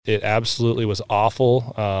It absolutely was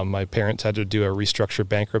awful. My parents had to do a restructured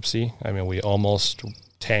bankruptcy. I mean, we almost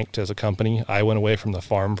tanked as a company. I went away from the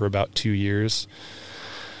farm for about 2 years.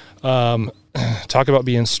 Talk about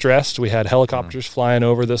being stressed. We had helicopters flying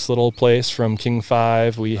over this little place from King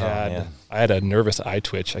 5. I had a nervous eye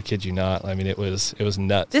twitch. I kid you not. I mean, it was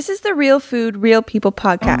nuts. This is the Real Food, Real People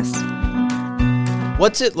podcast.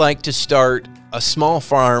 What's it like to start a small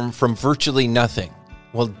farm from virtually nothing?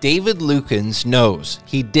 Well, David Lukens knows.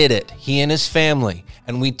 He did it. He and his family.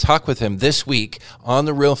 And we talk with him this week on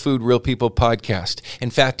the Real Food, Real People podcast. In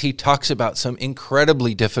fact, he talks about some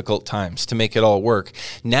incredibly difficult times to make it all work.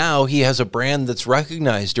 Now he has a brand that's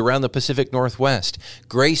recognized around the Pacific Northwest,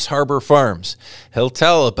 Grace Harbor Farms. He'll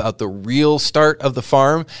tell about the real start of the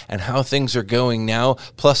farm and how things are going now,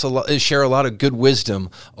 plus share a lot of good wisdom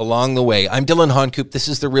along the way. I'm Dylan Honcoop. This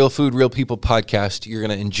is the Real Food, Real People podcast. You're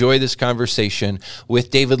going to enjoy this conversation with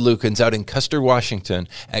David Lukens out in Custer, Washington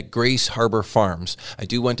at Grace Harbor Farms. I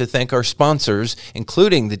do want to thank our sponsors,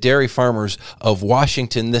 including the Dairy Farmers of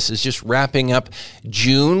Washington. This is just wrapping up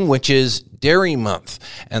June, which is Dairy Month.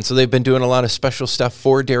 And so they've been doing a lot of special stuff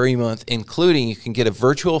for Dairy Month, including you can get a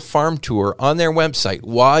virtual farm tour on their website,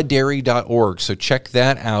 wadairy.org. So check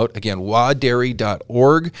that out. Again,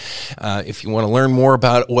 wadairy.org. If you want to learn more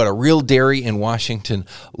about what a real dairy in Washington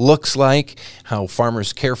looks like, how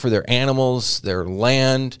farmers care for their animals, their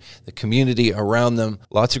land, the community around them.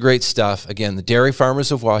 Lots of great stuff. Again, the Dairy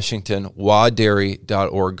Farmers of Washington,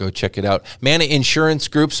 wadairy.org. Go check it out. Mana Insurance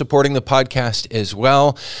Group supporting the podcast as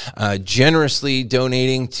well. Generously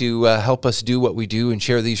donating to help us do what we do and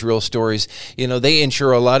share these real stories. You know, they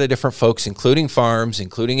insure a lot of different folks, including farms,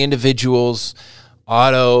 including individuals,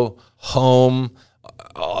 auto, home,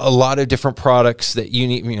 a lot of different products that you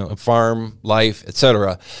need, farm, life,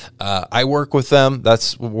 etc. I work with them.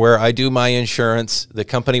 That's where I do my insurance. The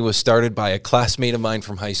company was started by a classmate of mine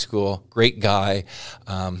from high school, great guy.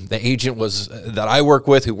 The agent that I work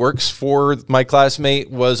with, who works for my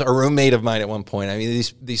classmate, was a roommate of mine at one point. I mean,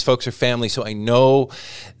 these folks are family, so I know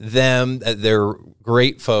them. They're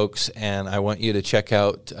great folks, and I want you to check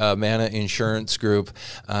out Mana Insurance Group.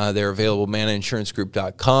 They're available at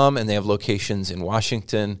manainsurancegroup.com, and they have locations in Washington,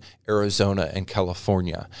 Arizona, and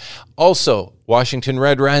California. Also, Washington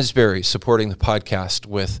Red Raspberry supporting the podcast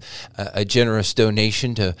with a generous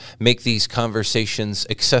donation to make these conversations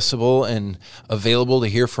accessible and available to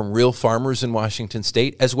hear from real farmers in Washington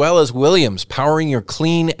State, as well as Williams, powering your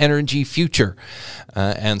clean energy future,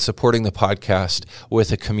 and supporting the podcast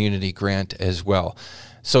with a community grant as well.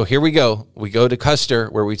 So here we go. We go to Custer,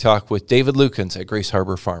 where we talk with David Lukens at Grace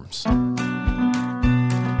Harbor Farms.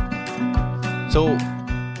 So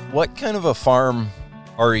what kind of a farm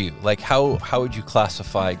are you? Like, how would you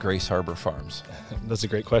classify Grace Harbor Farms? That's a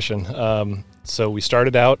great question. So we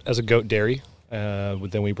started out as a goat dairy.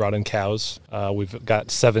 Then we brought in cows. We've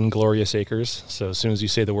got 7 glorious acres. So as soon as you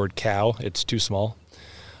say the word cow, it's too small.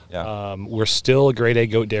 Yeah. We're still a grade A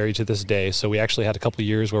goat dairy to this day. So we actually had a couple of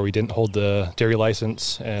years where we didn't hold the dairy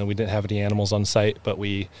license and we didn't have any animals on site, but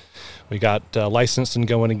we got licensed and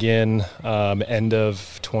going again end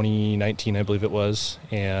of 2019, I believe it was.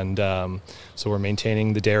 And so we're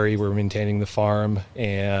maintaining the dairy, we're maintaining the farm,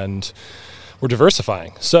 and we're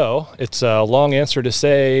diversifying. So it's a long answer to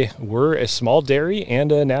say we're a small dairy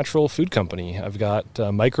and a natural food company. I've got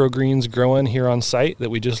microgreens growing here on site that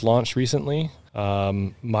we just launched recently.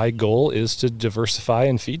 My goal is to diversify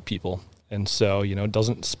and feed people. And so, it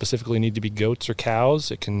doesn't specifically need to be goats or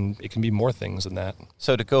cows. It can be more things than that.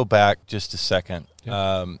 So to go back just a second,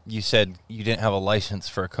 you said you didn't have a license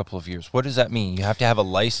for a couple of years. What does that mean? You have to have a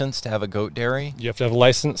license to have a goat dairy? You have to have a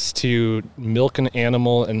license to milk an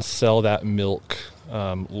animal and sell that milk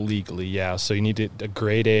legally, yeah. So you need a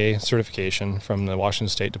grade A certification from the Washington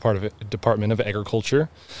State Department of Agriculture.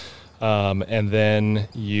 And then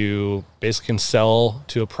you basically can sell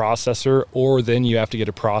to a processor, or then you have to get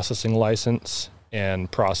a processing license and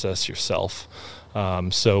process yourself.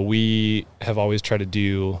 So we have always tried to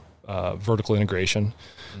do vertical integration.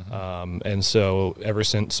 Mm-hmm. And so ever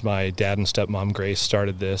since my dad and stepmom Grace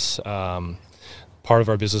started this, part of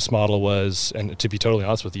our business model was, and to be totally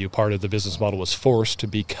honest with you, part of the business model was forced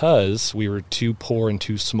because we were too poor and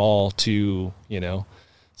too small to,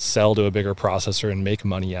 sell to a bigger processor and make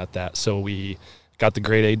money at that. So we got the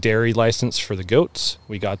grade A dairy license for the goats.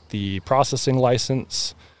 We got the processing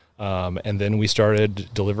license. And then we started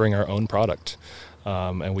delivering our own product.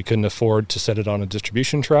 And we couldn't afford to set it on a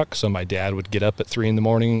distribution truck, so my dad would get up at 3 a.m.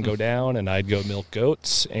 and go down, and I'd go milk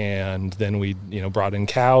goats, and then we brought in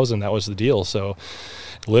cows, and that was the deal. So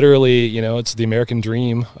literally, it's the American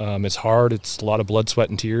dream. It's hard. It's a lot of blood, sweat,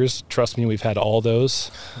 and tears. Trust me, we've had all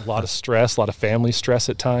those. A lot of stress, a lot of family stress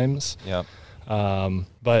at times. Yeah.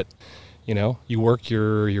 But you work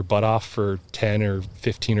your butt off for 10 or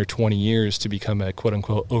 15 or 20 years to become a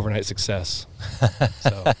quote-unquote overnight success.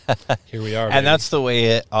 So here we are. And baby. that's the way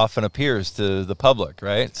it often appears to the public,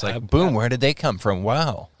 right? It's like, boom, where did they come from?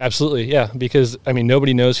 Wow. Absolutely, yeah, because,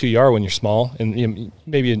 nobody knows who you are when you're small, and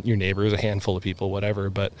maybe your neighbors, a handful of people, whatever,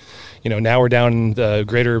 but, now we're down in the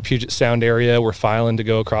greater Puget Sound area. We're filing to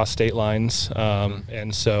go across state lines,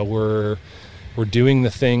 and so we're doing the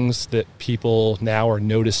things that people now are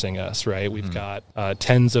noticing us, right? We've got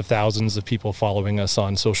tens of thousands of people following us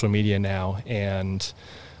on social media now. And,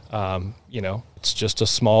 it's just a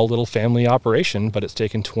small little family operation, but it's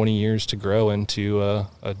taken 20 years to grow into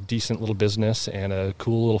a decent little business and a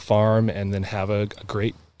cool little farm, and then have a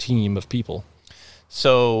great team of people.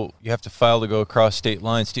 So you have to file to go across state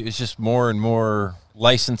lines. It's just more and more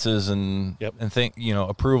licenses and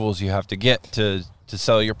approvals you have to get to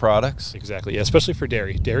sell your products. Exactly, yeah, especially for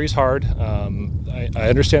dairy. Dairy's hard. I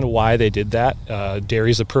understand why they did that.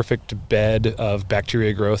 Dairy's a perfect bed of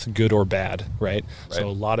bacteria growth, good or bad, right? So a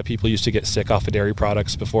lot of people used to get sick off of dairy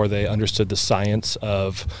products before they understood the science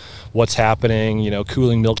of what's happening,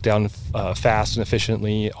 cooling milk down fast and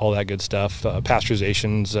efficiently, all that good stuff.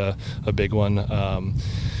 Pasteurization's a big one.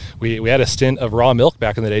 We had a stint of raw milk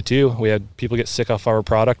back in the day too. We had people get sick off our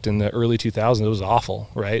product in the early 2000s. It was awful,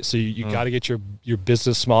 right? So you got to get your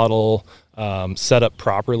business model set up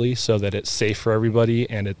properly so that it's safe for everybody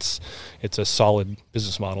and it's a solid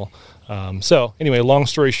business model. So anyway, long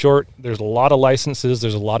story short, there's a lot of licenses.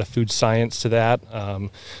 There's a lot of food science to that. I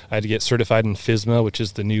had to get certified in FSMA, which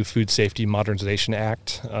is the new Food Safety Modernization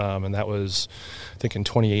Act, and that was, I think, in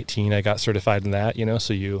 2018. I got certified in that.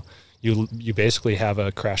 So you basically have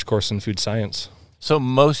a crash course in food science. So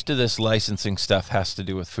most of this licensing stuff has to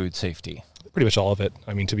do with food safety. Pretty much all of it,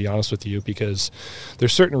 to be honest with you, because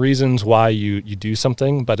there's certain reasons why you do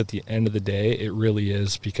something, but at the end of the day, it really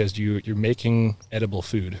is because you're making edible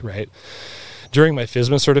food, right? During my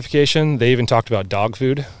FSMA certification, they even talked about dog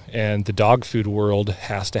food, and the dog food world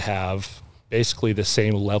has to have basically the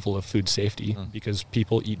same level of food safety because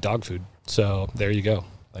people eat dog food. So there you go.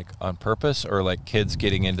 Like on purpose, or like kids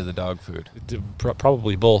getting into the dog food?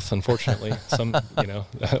 Probably both, unfortunately.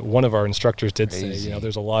 One of our instructors did say,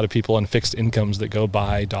 there's a lot of people on fixed incomes that go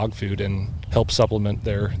buy dog food and help supplement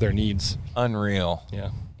their needs. Unreal.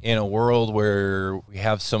 Yeah. In a world where we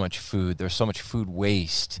have so much food, there's so much food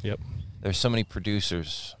waste. Yep. There's so many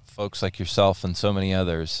producers, folks like yourself and so many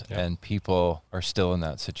others, and people are still in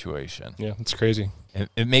that situation. Yeah, it's crazy.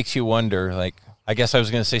 It makes you wonder, I guess I was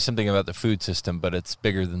going to say something about the food system, but it's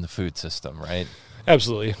bigger than the food system, right?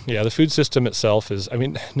 Absolutely. Yeah, the food system itself is,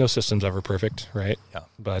 no system's ever perfect, right? Yeah.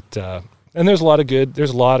 But, and there's a lot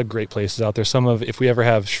of great places out there. If we ever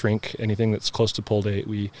have shrink, anything that's close to pull date,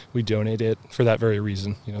 we donate it for that very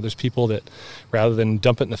reason. There's people that rather than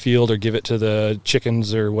dump it in the field or give it to the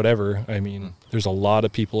chickens or whatever, there's a lot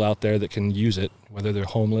of people out there that can use it, whether they're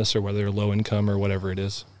homeless or whether they're low income or whatever it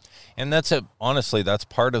is. And honestly, that's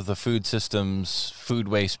part of the food system's food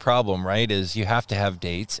waste problem, right? Is you have to have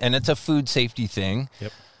dates, and it's a food safety thing.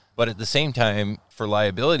 Yep. But at the same time, for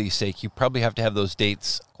liability's sake, you probably have to have those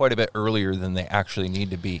dates quite a bit earlier than they actually need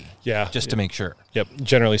to be. Yeah. Just to make sure. Yep.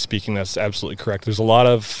 Generally speaking, that's absolutely correct. There's a lot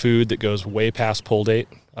of food that goes way past pull date,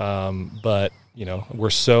 but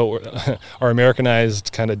our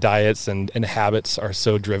Americanized kind of diets and habits are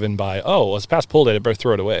so driven by, it's past pull date, I better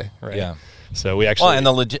throw it away, right? Yeah. So we actually...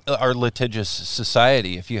 Well, and our litigious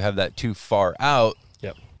society, if you have that too far out,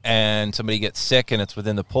 and somebody gets sick and it's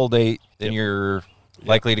within the pull date, then you're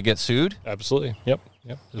likely to get sued? Absolutely. Yep.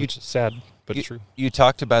 It's sad, but it's true. You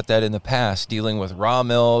talked about that in the past, dealing with raw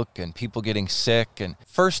milk and people getting sick. And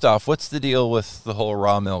first off, what's the deal with the whole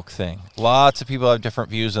raw milk thing? Lots of people have different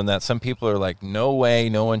views on that. Some people are like, no way,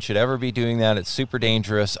 no one should ever be doing that. It's super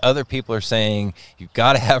dangerous. Other people are saying, you've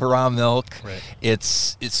got to have raw milk. Right.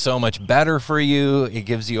 It's so much better for you. It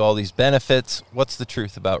gives you all these benefits. What's the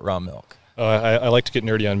truth about raw milk? I like to get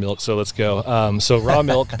nerdy on milk, so let's go. So raw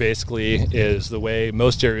milk basically is the way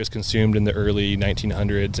most dairy was consumed in the early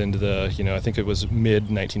 1900s into the, I think it was mid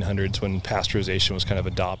 1900s when pasteurization was kind of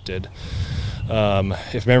adopted.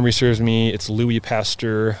 If memory serves me, it's Louis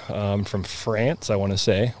Pasteur from France, I want to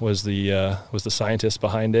say, was the scientist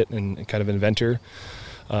behind it and kind of inventor.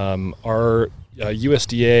 Our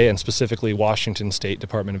USDA and specifically Washington State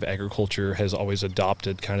Department of Agriculture has always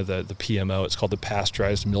adopted kind of the PMO. It's called the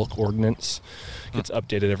Pasteurized Milk Ordinance. It gets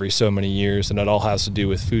updated every so many years, and it all has to do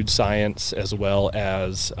with food science as well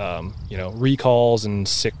as recalls and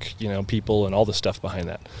sick people and all the stuff behind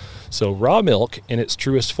that. So raw milk in its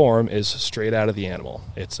truest form is straight out of the animal.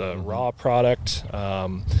 It's a raw product.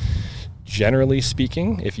 Generally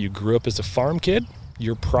speaking, if you grew up as a farm kid,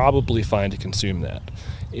 you're probably fine to consume that.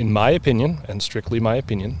 In my opinion, and strictly my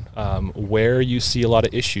opinion, where you see a lot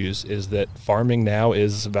of issues is that farming now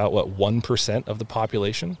is about 1% of the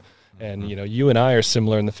population. And you and I are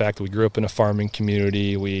similar in the fact that we grew up in a farming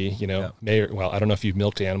community. We I don't know if you've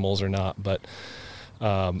milked animals or not, but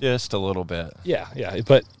just a little bit. Yeah.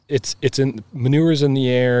 But it's in manure's in the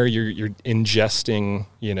air. You're ingesting,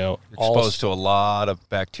 you're exposed to a lot of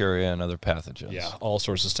bacteria and other pathogens. Yeah, all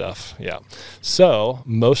sorts of stuff. Yeah. So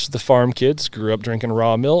most of the farm kids grew up drinking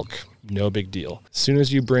raw milk. No big deal. As soon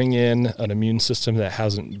as you bring in an immune system that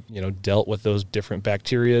hasn't, dealt with those different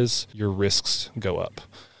bacterias, your risks go up.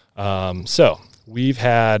 So we've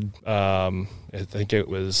had, I think it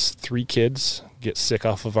was 3 kids get sick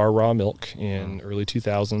off of our raw milk in early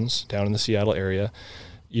 2000s down in the Seattle area.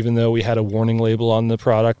 Even though we had a warning label on the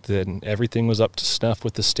product and everything was up to snuff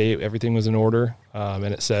with the state, everything was in order. And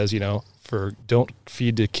it says, don't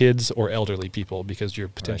feed to kids or elderly people because you're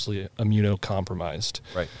potentially immunocompromised.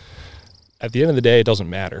 Right. At the end of the day, it doesn't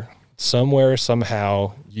matter. Somewhere,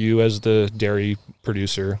 somehow, you as the dairy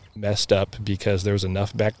producer messed up because there was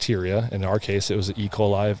enough bacteria. In our case, it was E.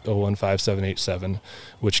 coli 015787,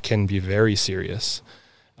 which can be very serious.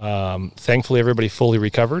 Thankfully, everybody fully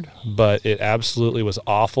recovered, but it absolutely was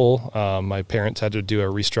awful. My parents had to do a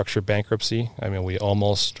restructure bankruptcy. I mean, we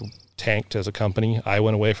almost tanked as a company. I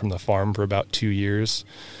went away from the farm for about 2 years.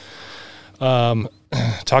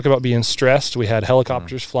 Talk about being stressed. We had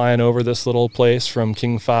helicopters flying over this little place from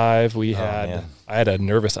King 5. I had a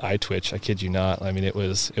nervous eye twitch. I kid you not. I mean, it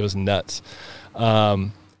was nuts.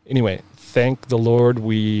 Anyway, thank the Lord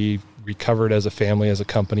we recovered as a family, as a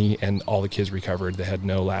company, and all the kids recovered. They had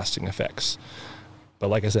no lasting effects. But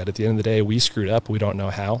like I said, at the end of the day, we screwed up. We don't know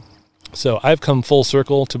how. So I've come full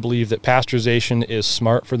circle to believe that pasteurization is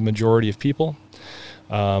smart for the majority of people.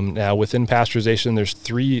 Now, within pasteurization, there's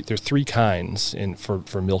three kinds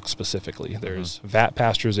for milk specifically. There's vat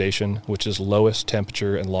pasteurization, which is lowest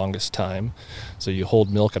temperature and longest time. So you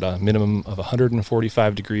hold milk at a minimum of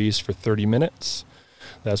 145 degrees for 30 minutes.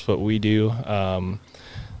 That's what we do.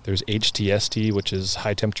 There's HTST, which is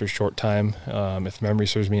high temperature, short time. If memory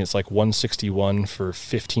serves me, it's like 161 for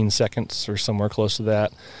 15 seconds or somewhere close to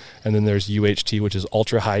that. And then there's UHT, which is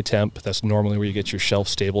ultra high temp. That's normally where you get your shelf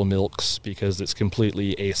stable milks because it's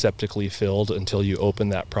completely aseptically filled until you open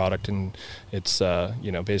that product and it's,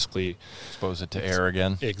 basically expose it to air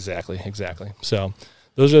again. Exactly. So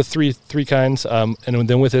those are the three kinds. And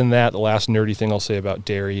then within that, the last nerdy thing I'll say about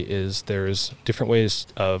dairy is there's different ways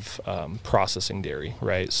of processing dairy,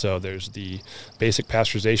 right? So there's the basic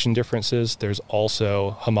pasteurization differences. There's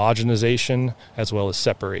also homogenization as well as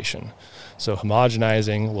separation. So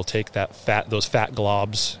homogenizing will take those fat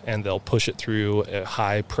globs, and they'll push it through a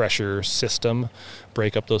high pressure system,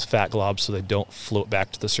 break up those fat globs so they don't float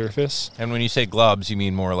back to the surface. And when you say globs, you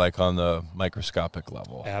mean more like on the microscopic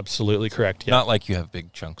level. Absolutely correct. Yeah. Not like you have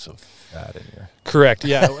big chunks of fat in here. Correct.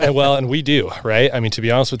 Yeah. and we do, right? I mean, to be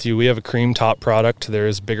honest with you, we have a cream top product.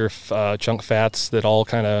 There's bigger chunk fats that all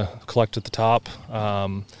kind of collect at the top.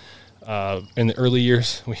 In the early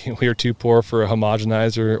years, we were too poor for a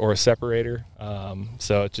homogenizer or a separator.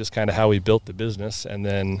 So it's just kind of how we built the business. And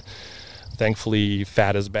then thankfully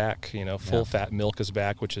fat is back, full fat milk is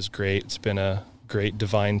back, which is great. It's been a great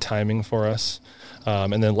divine timing for us.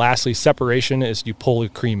 And then lastly, separation is you pull the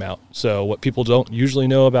cream out. So what people don't usually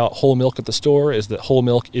know about whole milk at the store is that whole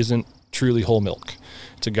milk isn't truly whole milk.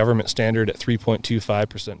 It's a government standard at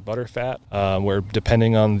 3.25% butter fat, where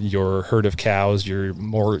depending on your herd of cows, you're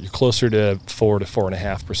closer to 4 to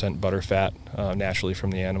 4.5% butter fat naturally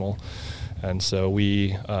from the animal. And so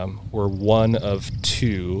we're one of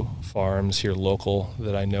 2 farms here local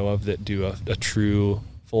that I know of that do a true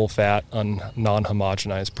full fat,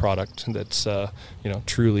 non-homogenized product that's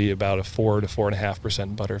truly about a 4 to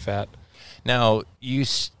 4.5% butter fat. Now, you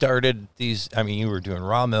started these, you were doing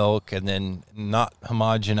raw milk and then not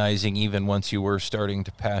homogenizing even once you were starting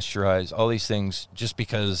to pasteurize, all these things just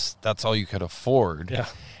because that's all you could afford. Yeah.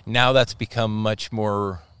 Now that's become much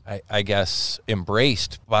more, I guess,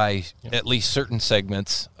 embraced by at least certain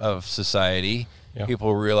segments of society. Yeah.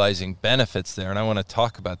 People realizing benefits there, and I want to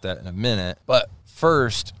talk about that in a minute. But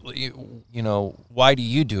first, why do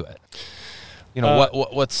you do it?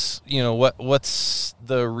 What's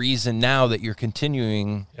the reason now that you're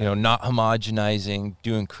continuing, not homogenizing,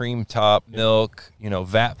 doing cream top milk,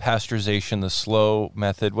 vat pasteurization, the slow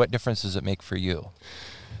method? What difference does it make for you?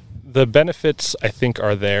 The benefits, I think,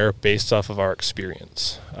 are there based off of our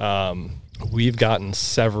experience. We've gotten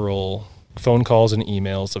several phone calls and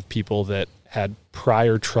emails of people that had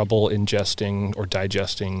prior trouble ingesting or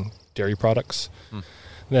digesting dairy products.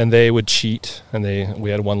 Then they would cheat, and we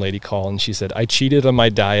had one lady call, and she said, I cheated on my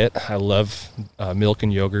diet. I love milk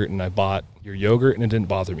and yogurt, and I bought your yogurt, and it didn't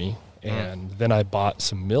bother me. And then I bought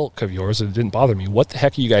some milk of yours, and it didn't bother me. What the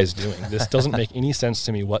heck are you guys doing? This doesn't make any sense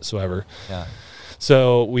to me whatsoever. Yeah.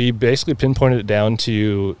 So we basically pinpointed it down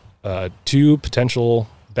to two potential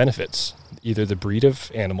benefits, either the breed of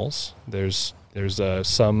animals. There's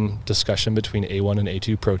some discussion between A1 and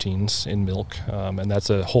A2 proteins in milk, and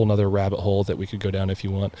that's a whole nother rabbit hole that we could go down if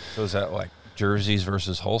you want. So is that like Jerseys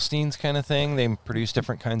versus Holsteins kind of thing? They produce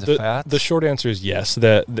different kinds of fats? The short answer is yes.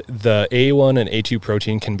 The A1 and A2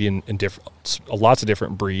 protein can be in lots of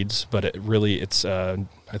different breeds, but it's I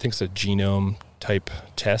think it's a genome type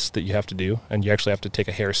test that you have to do, and you actually have to take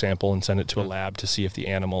a hair sample and send it to a lab to see if the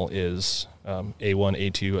animal is A1,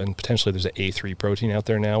 A2, and potentially there's an A3 protein out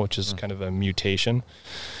there now, which is kind of a mutation.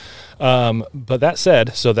 But that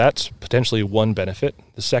said, so that's potentially one benefit.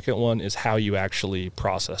 The second one is how you actually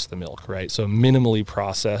process the milk, right? So minimally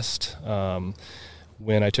processed.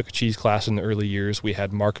 When I took a cheese class in the early years, we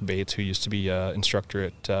had Mark Bates, who used to be an instructor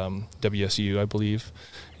at WSU, I believe.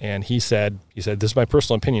 And he said, this is my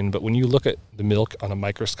personal opinion, but when you look at the milk on a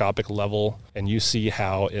microscopic level and you see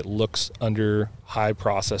how it looks under high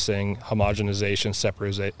processing, homogenization,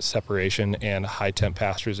 separation, and high temp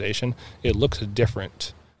pasteurization, it looks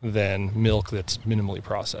different than milk that's minimally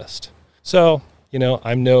processed. So,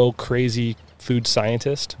 I'm no crazy food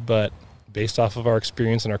scientist, but based off of our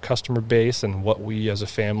experience and our customer base and what we as a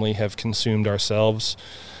family have consumed ourselves,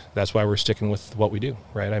 that's why we're sticking with what we do,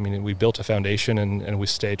 right? I mean, we built a foundation and we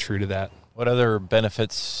stay true to that. What other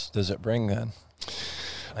benefits does it bring then?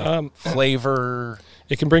 Like flavor?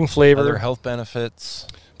 It can bring flavor. Other health benefits?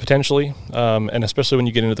 Potentially, and especially when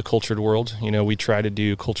you get into the cultured world. We try to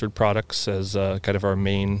do cultured products as kind of our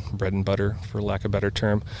main bread and butter, for lack of a better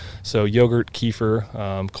term. So yogurt,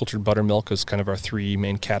 kefir, cultured buttermilk is kind of our three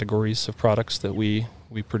main categories of products that we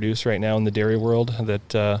produce right now in the dairy world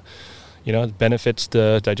that it benefits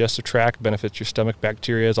the digestive tract, benefits your stomach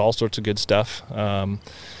bacteria, all sorts of good stuff.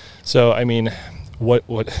 So, I mean, what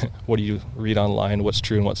do you read online? What's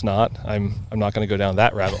true and what's not? I'm not going to go down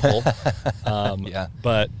that rabbit hole.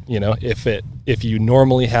 But if you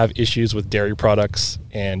normally have issues with dairy products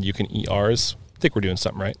and you can eat ours, I think we're doing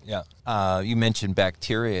something right. Yeah. You mentioned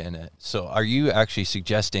bacteria in it. So are you actually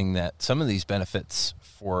suggesting that some of these benefits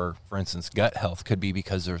for instance, gut health could be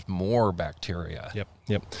because there's more bacteria?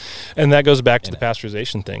 Yep. And that goes back to the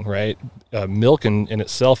pasteurization thing, right? Milk in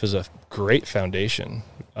itself is a great foundation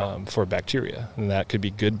for bacteria, and that could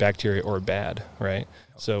be good bacteria or bad, right?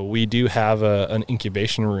 So we do have an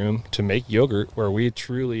incubation room to make yogurt where we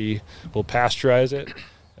truly will pasteurize it,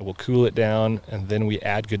 and we'll cool it down, and then we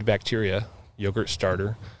add good bacteria, yogurt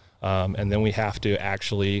starter, and then we have to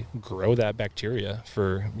actually grow that bacteria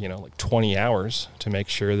for, like 20 hours to make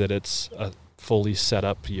sure that it's a fully set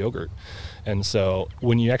up yogurt. And so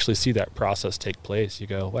when you actually see that process take place, you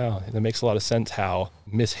go, wow, that makes a lot of sense how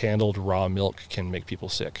mishandled raw milk can make people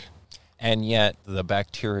sick. And yet the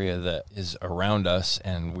bacteria that is around us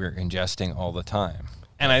and we're ingesting all the time.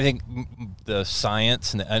 And I think the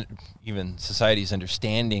science and even society's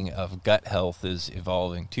understanding of gut health is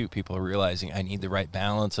evolving too. People are realizing I need the right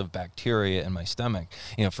balance of bacteria in my stomach.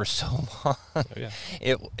 For so long,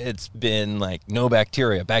 it's been like no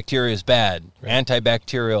bacteria. Bacteria is bad. Right.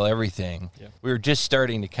 Antibacterial everything. Yeah. We were just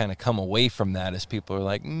starting to kind of come away from that as people are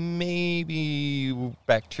like, maybe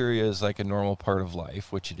bacteria is like a normal part of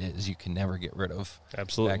life, which it is. You can never get rid of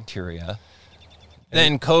bacteria.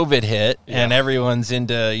 Then COVID hit, and everyone's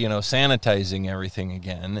into, sanitizing everything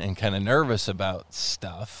again and kind of nervous about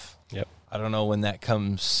stuff. Yep. I don't know when that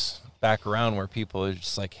comes back around where people are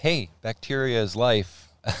just like, hey, bacteria is life.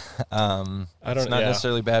 It's not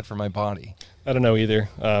necessarily bad for my body. I don't know either.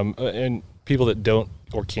 And people that don't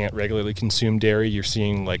or can't regularly consume dairy, you're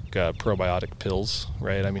seeing like probiotic pills,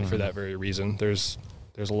 right? I mean, for that very reason, there's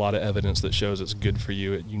a lot of evidence that shows it's good for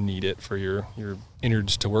you. You need it for your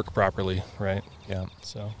innards to work properly, right? Yeah.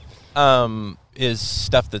 So, is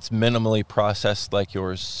stuff that's minimally processed like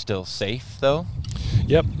yours still safe, though?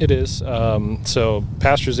 Yep, it is. So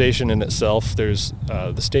pasteurization in itself, there's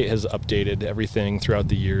the state has updated everything throughout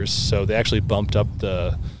the years. So they actually bumped up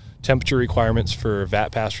the temperature requirements for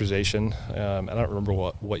vat pasteurization. I don't remember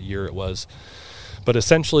what year it was. But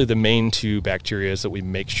essentially the main two bacteria that we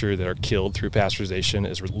make sure that are killed through pasteurization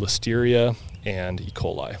is Listeria and E.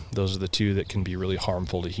 coli. Those are the two that can be really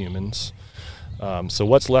harmful to humans. So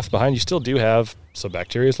what's left behind, you still do have some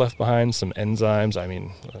bacteria left behind, some enzymes,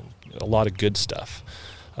 a lot of good stuff.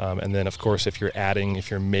 And then, of course, if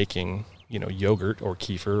you're making, yogurt or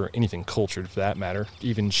kefir or anything cultured for that matter,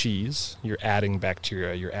 even cheese, you're adding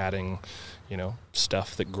bacteria, you're adding,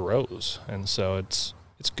 stuff that grows. And so it's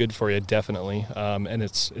good for you, definitely. And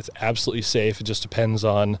it's absolutely safe. It just depends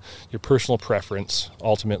on your personal preference,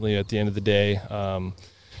 ultimately, at the end of the day.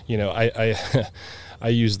 I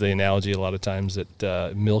use the analogy a lot of times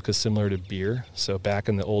that milk is similar to beer. So back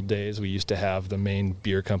in the old days, we used to have the main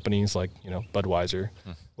beer companies like, Budweiser.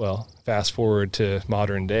 Well, fast forward to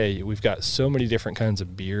modern day, we've got so many different kinds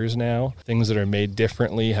of beers now, things that are made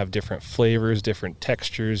differently, have different flavors, different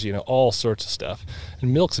textures, all sorts of stuff.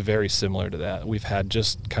 And milk's very similar to that. We've had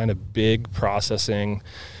just kind of big processing,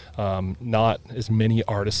 not as many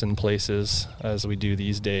artisan places as we do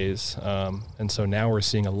these days. And so now we're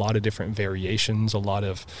seeing a lot of different variations, a lot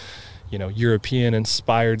of, European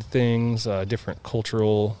inspired things, different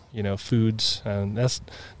cultural, foods. And that's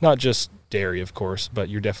not just dairy, of course, but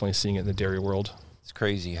you're definitely seeing it in the dairy world. It's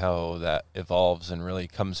crazy how that evolves and really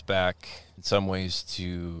comes back in some ways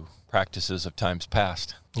to practices of times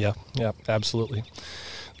past. Yeah, absolutely.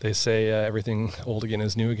 They say everything old again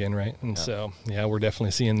is new again, right? And so, we're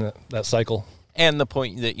definitely seeing that cycle. And the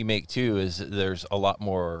point that you make, too, is that there's a lot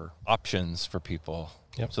more options for people.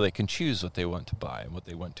 Yep. So they can choose what they want to buy and what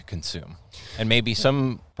they want to consume. And maybe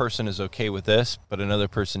some person is okay with this, but another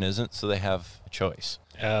person isn't, so they have a choice.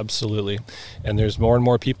 Absolutely. And there's more and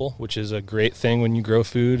more people, which is a great thing when you grow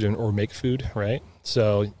food or make food, right?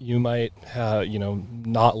 So you might,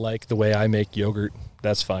 not like the way I make yogurt.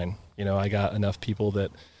 That's fine. I got enough people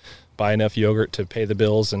that buy enough yogurt to pay the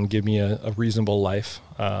bills and give me a reasonable life.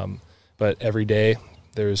 But every day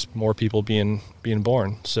there's more people being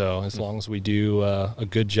born. So as long as we do a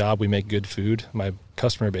good job, we make good food, my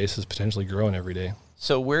customer base is potentially growing every day.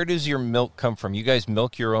 So where does your milk come from? You guys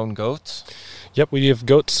milk your own goats? Yep, we have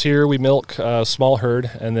goats here. We milk a small herd,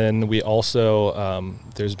 and then we also,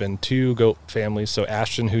 there's been 2 goat families. So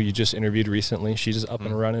Ashton, who you just interviewed recently, she's up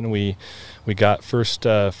and running. We got first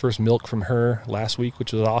milk from her last week,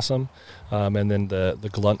 which was awesome. And then the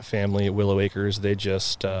Glunt family at Willow Acres, they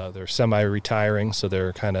just they're semi-retiring, so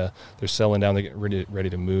they're selling down, they're getting ready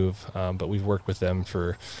to move. But we've worked with them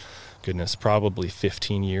for, probably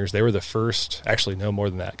 15 years. They were the first, actually no more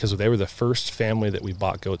than that, because they were the first family that we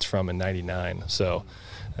bought goats from in '99. So,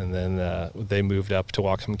 and then they moved up to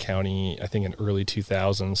Whatcom County, I think in early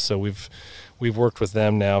 2000s. So we've worked with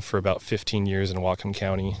them now for about 15 years in Whatcom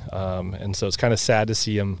County, and so it's kind of sad to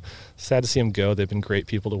see them go. They've been great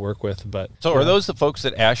people to work with. But so are those the folks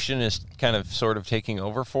that Ashton is kind of sort of taking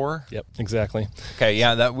over for? Yep, exactly. Okay,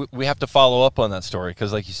 yeah, that we have to follow up on that story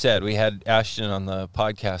because, like you said, we had Ashton on the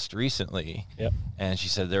podcast recently. Yep, and she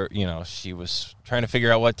said she was trying to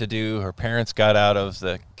figure out what to do. Her parents got out of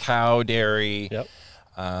the cow dairy. Yep.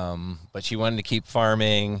 But she wanted to keep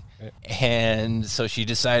farming, and so she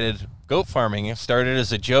decided goat farming. It started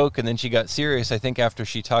as a joke, and then she got serious, I think, after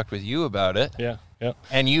she talked with you about it. Yeah.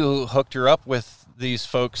 And you hooked her up with these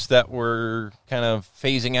folks that were kind of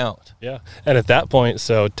phasing out. Yeah, and at that point,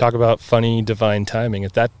 so talk about funny divine timing.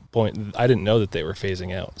 At that point, I didn't know that they were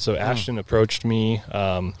phasing out. So Ashton approached me.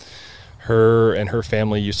 Her and her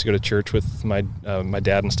family used to go to church with my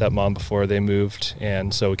dad and stepmom before they moved,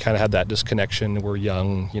 and so we kind of had that disconnection. We're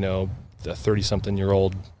young, the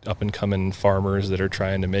 30-something-year-old up-and-coming farmers that are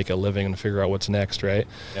trying to make a living and figure out what's next, right?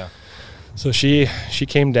 Yeah. So she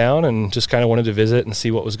came down and just kind of wanted to visit and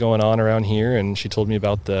see what was going on around here, and she told me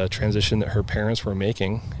about the transition that her parents were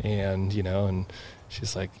making, and and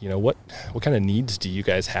she's like, what kind of needs do you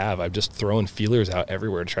guys have? I'm just throwing feelers out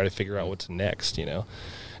everywhere to try to figure out what's next,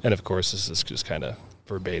 And of course, this is just kind of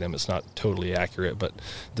verbatim. It's not totally accurate, but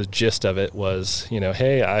the gist of it was,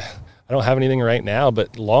 hey, I don't have anything right now,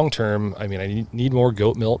 but long term, I need more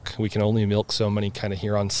goat milk. We can only milk so many kind of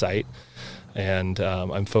here on site. And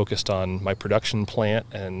I'm focused on my production plant,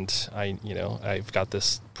 and I've got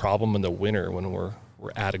this problem in the winter when we're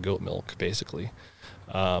out of goat milk, basically.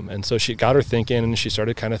 And so she got her thinking, and she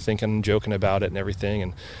started kind of thinking, joking about it and everything.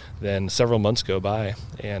 And then several months go by,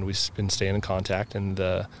 and we've been staying in contact. And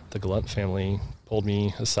the Glunt family pulled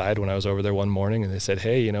me aside when I was over there one morning, and they said,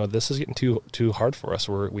 hey, this is getting too hard for us.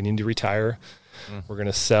 We need to retire. We're going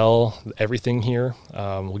to sell everything here.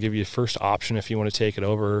 We'll give you a first option if you want to take it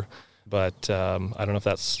over, but I don't know if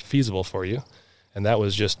that's feasible for you. And that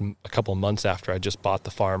was just a couple of months after I just bought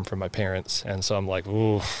the farm from my parents. And so I'm like,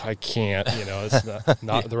 ooh, I can't, it's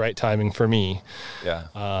not the right timing for me. Yeah.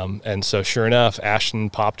 And so sure enough, Ashton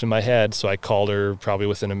popped in my head. So I called her probably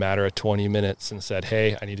within a matter of 20 minutes and said,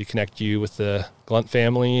 hey, I need to connect you with the Glunt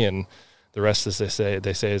family. And the rest, as they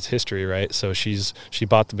say is history, right? So she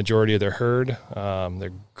bought the majority of their herd.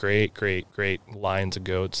 They're great lines of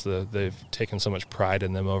goats. They've taken so much pride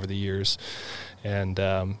in them over the years. And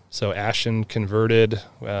so Ashton converted,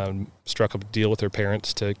 struck a deal with her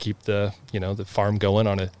parents to keep the farm going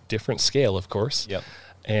on a different scale, of course. Yep.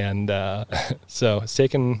 And so it's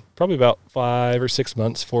taken probably about 5 or 6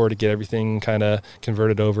 months for her to get everything kind of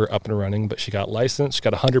converted over, up and running. But she got licensed. She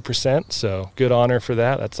got 100%. So good on her for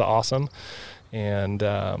that. That's awesome. And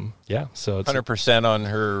so it's 100% on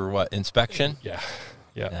her inspection. Yeah.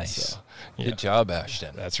 Nice. So, Good job,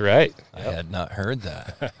 Ashton. That's right. I had not heard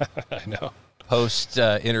that. I know. Post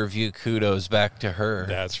interview kudos back to her.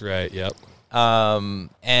 That's right. Yep.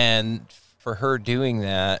 And for her doing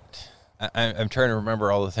that, I'm trying to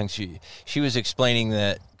remember all the things she was explaining,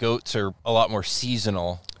 that goats are a lot more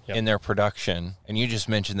seasonal in their production. And you just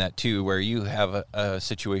mentioned that too, where you have a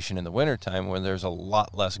situation in the wintertime when there's a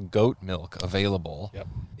lot less goat milk available. Yep.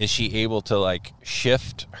 Is she able to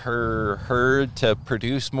shift her herd to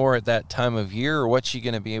produce more at that time of year, or what's she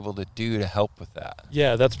going to be able to do to help with that?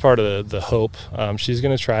 Yeah, that's part of the hope. She's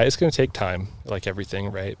going to try. It's going to take time, like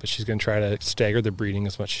everything, right? But she's going to try to stagger the breeding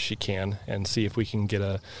as much as she can and see if we can get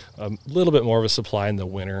a little bit more of a supply in the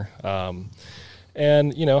winter.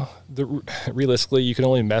 And, realistically, you can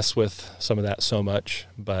only mess with some of that so much,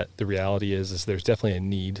 but the reality is there's definitely a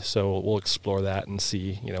need. So we'll explore that and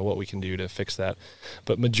see, what we can do to fix that.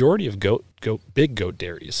 But majority of big goat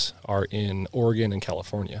dairies are in Oregon and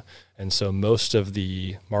California. And so most of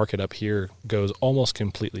the market up here goes almost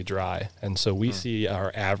completely dry. And so we see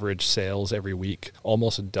our average sales every week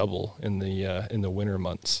almost double in the winter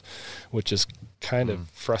months, which is kind of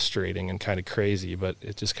frustrating and kind of crazy, but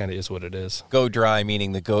it just kind of is what it is. Go dry,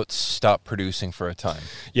 meaning the goats stop producing for a time.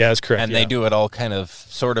 Yeah, that's correct. And they do it all kind of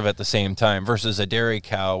sort of at the same time, versus a dairy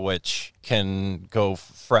cow, which can go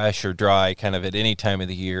fresh or dry kind of at any time of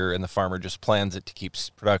the year, and the farmer just plans it to keep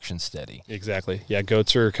production steady. Exactly. Yeah,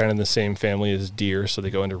 goats are kind of in the same family as deer, so they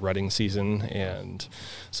go into rutting season, and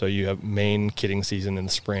so you have main kidding season in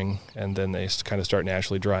the spring, and then they kind of start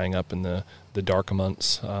naturally drying up in the dark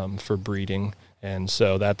months for breeding. And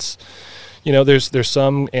so that's, there's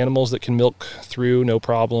some animals that can milk through no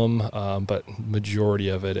problem, but majority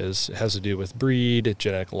of it has to do with breed,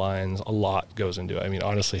 genetic lines. A lot goes into it. I mean,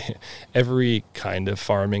 honestly, every kind of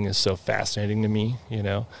farming is so fascinating to me,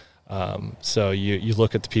 So you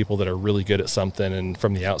look at the people that are really good at something, and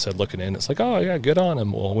from the outside looking in, it's like, oh yeah, good on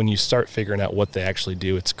them. Well, when you start figuring out what they actually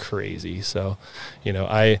do, it's crazy. So,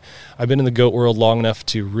 I've been in the goat world long enough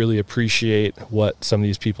to really appreciate what some of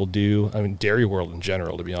these people do. I mean, dairy world in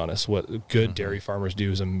general, to be honest, what good dairy farmers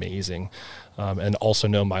do is amazing. And also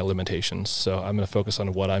know my limitations. So I'm going to focus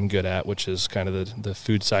on what I'm good at, which is kind of the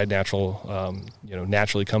food side,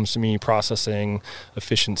 naturally comes to me, processing,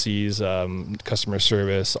 efficiencies, customer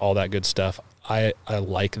service, all that good stuff. I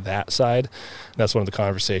like that side. And that's one of the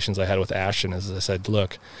conversations I had with Ashton, is I said,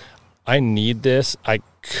 look, I need this. I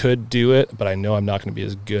could do it, but I know I'm not going to be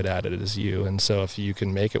as good at it as you. And so if you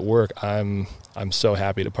can make it work, I'm so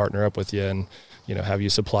happy to partner up with you and have you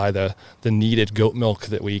supply the needed goat milk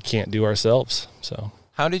that we can't do ourselves. So,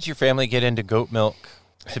 how did your family get into goat milk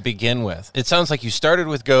to begin with? It sounds like you started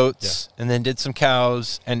with goats and then did some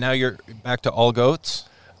cows, and now you're back to all goats?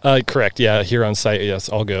 Correct. Yeah. Here on site, yes,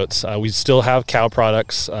 all goats. We still have cow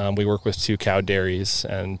products. We work with 2 cow dairies,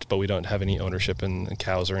 but we don't have any ownership in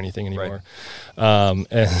cows or anything anymore.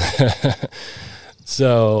 Right.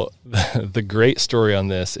 So the great story on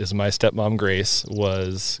this is my stepmom, Grace,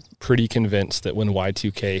 was pretty convinced that when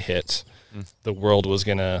Y2K hit, the world was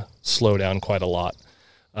going to slow down quite a lot.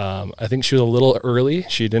 I think she was a little early.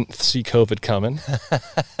 She didn't see COVID coming.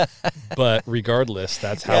 But regardless,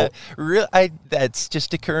 that's how... that's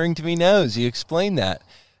just occurring to me now as you explain that.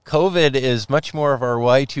 COVID is much more of our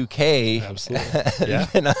Y2K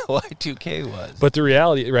than Y2K was. But the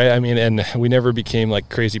reality, right, I mean, and we never became like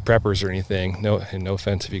crazy preppers or anything. No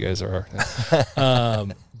offense if you guys are.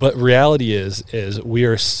 But reality is we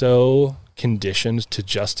are so conditioned to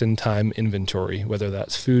just-in-time inventory, whether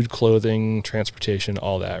that's food, clothing, transportation,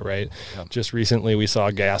 all that, right? Yep. Just recently we saw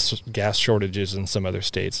gas shortages in some other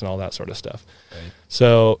states and all that sort of stuff. Right.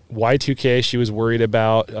 So Y2K, she was worried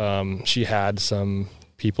about. She had some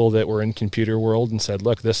people that were in computer world and said,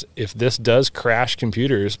 look, if this does crash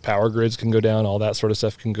computers, power grids can go down, all that sort of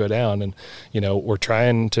stuff can go down. And, we're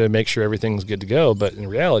trying to make sure everything's good to go. But in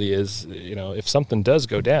reality is, if something does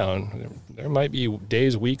go down, there might be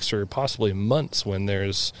days, weeks, or possibly months when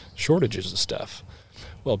there's shortages of stuff.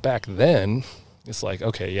 Well, back then, it's like,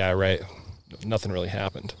 okay, yeah, right, nothing really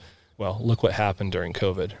happened. Well, look what happened during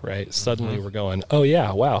COVID, right? Suddenly we're going, oh,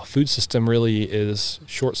 yeah, wow, food system really is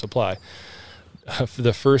short supply. For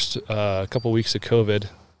the first couple weeks of COVID,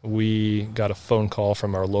 we got a phone call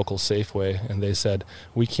from our local Safeway, and they said,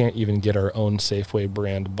 we can't even get our own Safeway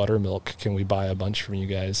brand buttermilk. Can we buy a bunch from you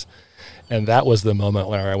guys? And that was the moment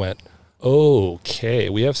where I went, okay,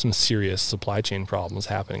 we have some serious supply chain problems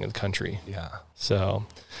happening in the country. Yeah. So,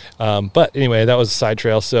 but anyway, that was a side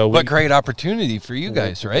trail. So, what great opportunity for you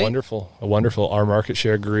guys, right? Wonderful. Our market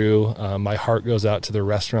share grew. My heart goes out to the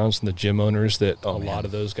restaurants and the gym owners that lot of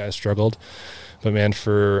those guys struggled. But man,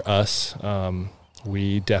 for us,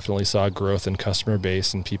 we definitely saw growth in customer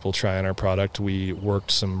base and people trying our product. We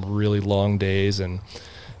worked some really long days, and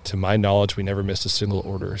to my knowledge, we never missed a single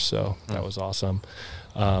order. So that was awesome.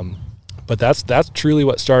 But that's truly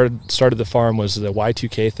what started the farm, was the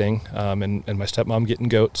Y2K thing, and my stepmom getting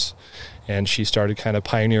goats, and she started kind of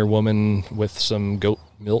pioneer woman with some goat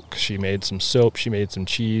milk. She made some soap, she made some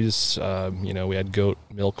cheese. We had goat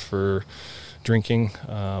milk for drinking,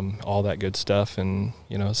 all that good stuff, and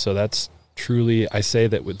so that's truly, I say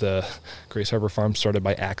that with the Grace Harbor Farm started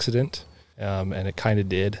by accident, and it kind of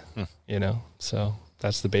did, so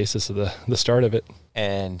that's the basis of the start of it.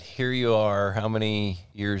 And here you are, how many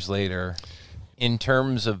years later, in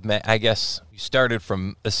terms of, I guess you started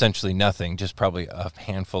from essentially nothing, just probably a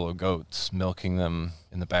handful of goats, milking them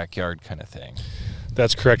in the backyard kind of thing.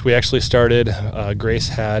 That's correct. We actually started, Grace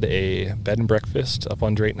had a bed and breakfast up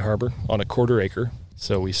on Drayton Harbor on a 1/4 acre.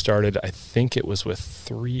 So we started, I think it was with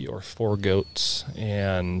 3 or 4 goats,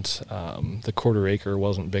 and the 1/4 acre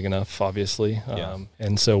wasn't big enough, obviously.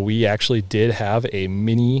 And so we actually did have a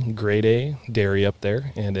mini grade A dairy up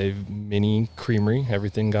there and a mini creamery.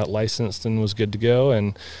 Everything got licensed and was good to go.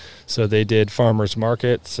 And so they did farmers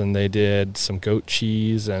markets, and they did some goat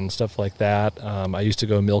cheese and stuff like that. I used to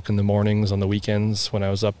go milk in the mornings on the weekends when I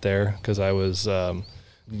was up there, because I was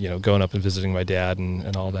going up and visiting my dad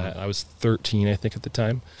and all that. I was 13, I think, at the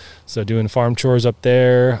time. So doing farm chores up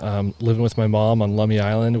there, living with my mom on Lummi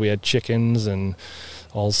Island. We had chickens and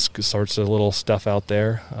all sorts of little stuff out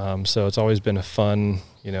there. So it's always been a fun,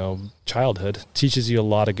 childhood. Teaches you a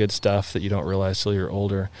lot of good stuff that you don't realize till you're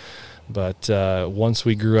older. But once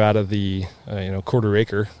we grew out of the 1/4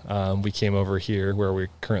 acre, we came over here where we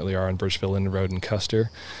currently are on Birchville Inn Road in Custer.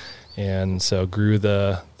 And so grew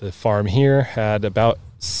the farm here, had about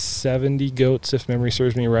 70 goats, if memory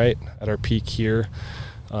serves me right, at our peak here.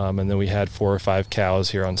 And then we had 4 or 5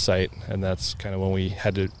 cows here on site. And that's kind of when we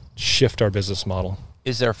had to shift our business model.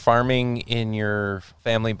 Is there farming in your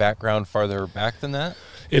family background farther back than that?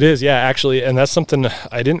 It is, yeah, actually. And that's something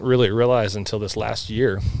I didn't really realize until this last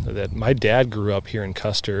year, that my dad grew up here in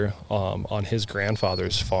Custer on his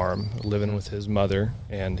grandfather's farm, living with his mother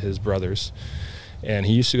and his brothers. And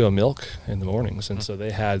he used to go milk in the mornings. And so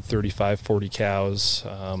they had 35, 40 cows.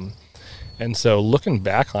 And so looking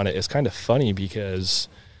back on it, it's kind of funny because,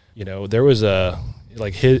 there was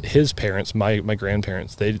his parents, my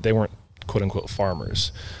grandparents, they weren't quote unquote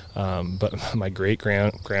farmers. But my great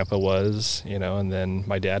grandpa was, and then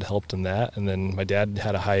my dad helped in that. And then my dad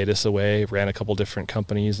had a hiatus away, ran a couple different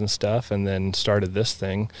companies and stuff, and then started this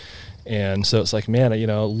thing. And so it's like, man,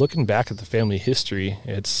 looking back at the family history,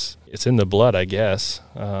 it's in the blood, I guess.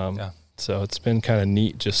 So it's been kind of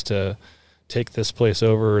neat just to take this place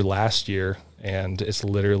over last year, and it's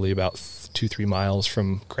literally about 2-3 miles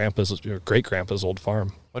from great grandpa's old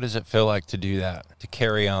farm. What does it feel like to do that, to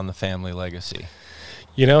carry on the family legacy?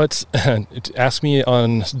 It's ask me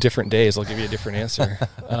on different days, I'll give you a different answer.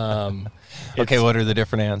 Okay, what are the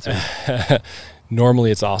different answers?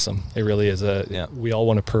 Normally it's awesome. It really is. We all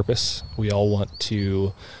want a purpose. We all want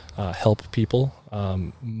to help people.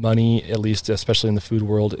 Money, at least especially in the food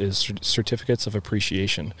world, is certificates of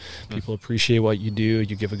appreciation. People appreciate what you do.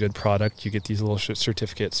 You give a good product, you get these little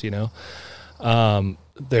certificates,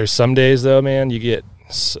 There's some days, though, man, you get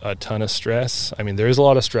a ton of stress. I mean, there's a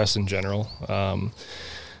lot of stress in general,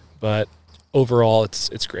 but overall,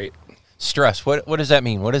 it's great. Stress, what does that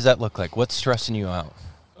mean? What does that look like? What's stressing you out?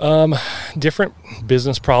 Different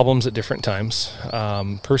business problems at different times.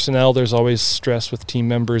 Personnel, there's always stress with team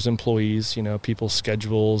members, employees, people's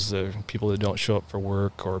schedules, people that don't show up for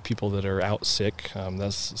work, or people that are out sick.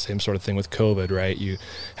 That's the same sort of thing with COVID, right? You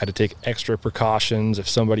had to take extra precautions. If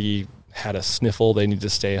somebody had a sniffle, they need to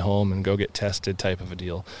stay home and go get tested type of a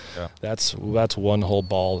deal. Yeah. That's one whole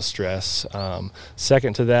ball of stress.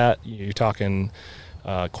 Second to that, you're talking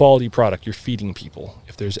quality product. You're feeding people.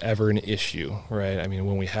 If there's ever an issue, right? I mean,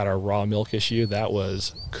 when we had our raw milk issue, that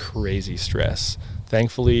was crazy stress.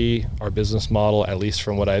 Thankfully, our business model, at least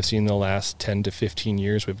from what I've seen in the last 10 to 15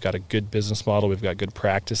 years, we've got a good business model. We've got good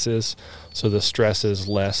practices. So the stress is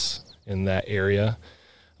less in that area.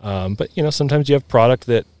 But, sometimes you have product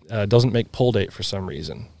that doesn't make pull date for some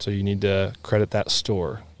reason. So you need to credit that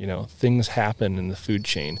store. Things happen in the food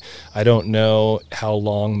chain. I don't know how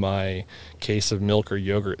long my case of milk or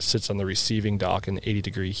yogurt sits on the receiving dock in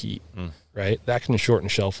 80-degree heat, right? That can shorten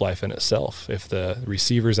shelf life in itself. If the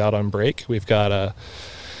receiver's out on break, we've got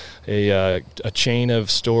a chain of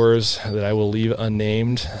stores that I will leave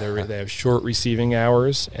unnamed. They have short receiving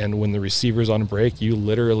hours, and when the receiver's on break, you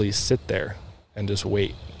literally sit there and just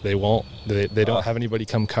wait. They don't have anybody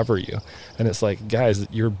come cover you. And it's like, guys,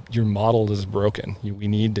 your model is broken. We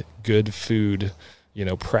need good food,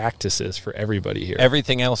 practices for everybody here.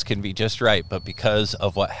 Everything else can be just right, but because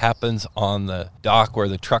of what happens on the dock where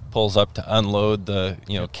the truck pulls up to unload the,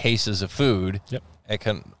 cases of food, it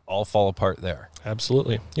can all fall apart there.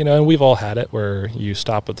 Absolutely. And we've all had it where you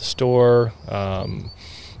stop at the store,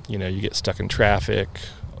 you get stuck in traffic,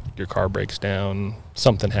 your car breaks down,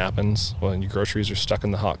 something happens, your groceries are stuck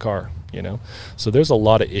in the hot car, So there's a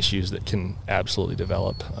lot of issues that can absolutely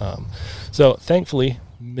develop. So thankfully,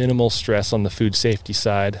 minimal stress on the food safety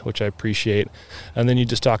side, which I appreciate. And then you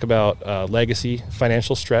just talk about legacy,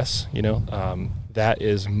 financial stress, that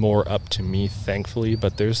is more up to me, thankfully,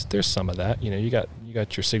 but there's some of that. You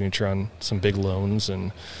got your signature on some big loans,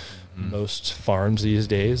 and most farms these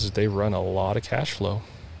days, they run a lot of cash flow.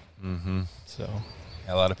 Mm-hmm. So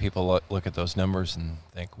a lot of people look at those numbers and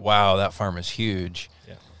think, wow, that farm is huge.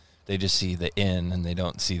 Yeah. They just see the in and they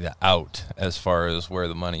don't see the out as far as where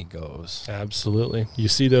the money goes. Absolutely. You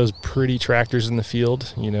see those pretty tractors in the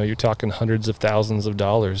field, you're talking hundreds of thousands of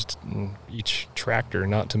dollars each tractor,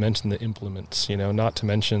 not to mention the implements, not to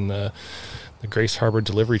mention the Grace Harbor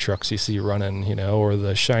delivery trucks you see running, or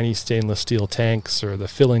the shiny stainless steel tanks or the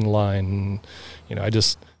filling line. I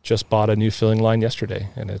just bought a new filling line yesterday,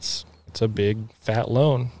 and it's a big fat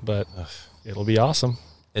loan, but it'll be awesome.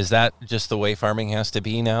 Is that just the way farming has to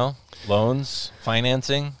be now? Loans,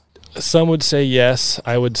 financing? Some would say yes.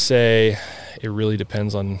 I would say it really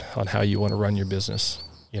depends on how you want to run your business.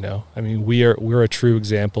 I mean, we're a true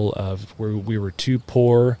example of where we were too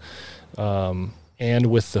poor, and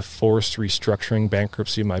with the forced restructuring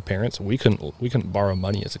bankruptcy of my parents, we couldn't borrow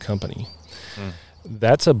money as a company.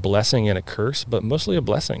 That's a blessing and a curse, but mostly a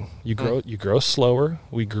blessing. You grow slower.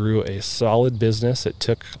 We grew a solid business. It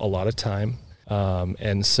took a lot of time.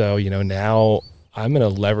 And so, now I'm going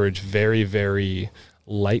to leverage very, very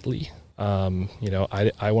lightly.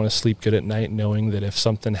 I want to sleep good at night knowing that if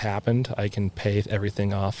something happened, I can pay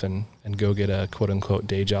everything off and go get a quote unquote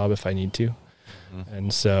day job if I need to.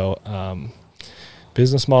 And so,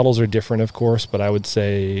 business models are different, of course, but I would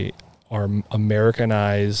say our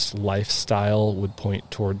Americanized lifestyle would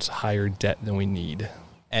point towards higher debt than we need.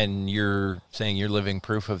 And you're saying you're living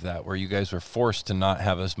proof of that, where you guys were forced to not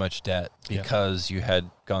have as much debt because you had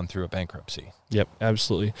gone through a bankruptcy. Yep,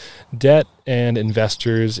 absolutely. Debt and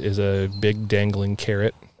investors is a big dangling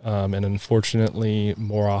carrot. And unfortunately,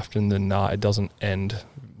 more often than not, it doesn't end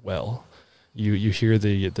well. You hear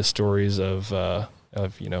the stories of the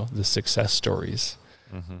success stories.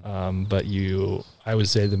 But I would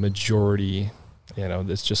say the majority,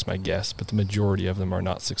 that's just my guess, but the majority of them are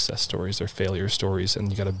not success stories. They're failure stories,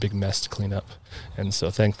 and you got a big mess to clean up. And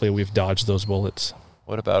so thankfully we've dodged those bullets.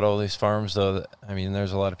 What about all these farms, though?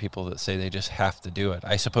 There's a lot of people that say they just have to do it.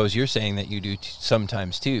 I suppose you're saying that you do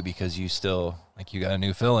sometimes too, because you still, you got a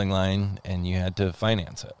new filling line and you had to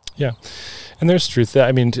finance it. Yeah. And there's truth to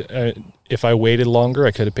that. If I waited longer,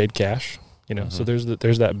 I could have paid cash, so there's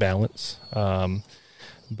that balance.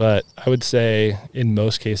 But I would say in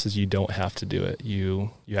most cases, you don't have to do it.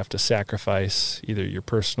 You have to sacrifice either your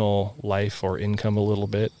personal life or income a little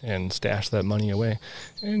bit and stash that money away.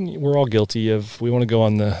 And we're all guilty of, we want to go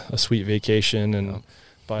on a sweet vacation and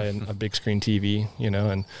buy a big screen TV,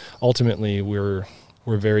 and ultimately we're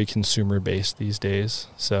very consumer based these days.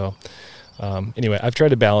 So anyway, I've tried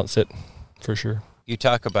to balance it for sure. You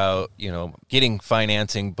talk about, getting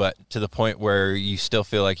financing, but to the point where you still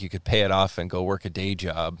feel like you could pay it off and go work a day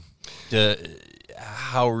job.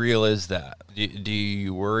 How real is that? Do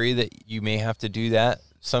you worry that you may have to do that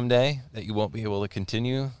someday, that you won't be able to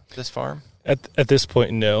continue this farm? At this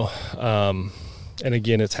point, no. And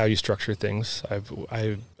again, it's how you structure things.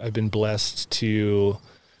 I've been blessed to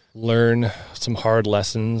learn some hard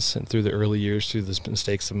lessons and through the early years, through the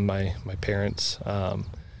mistakes of my parents.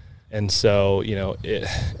 And so,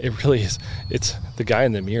 it really is, it's the guy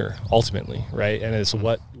in the mirror ultimately, right? And it's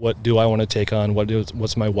what do I want to take on?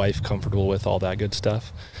 What's my wife comfortable with? All that good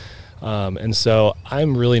stuff. And so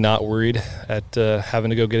I'm really not worried at having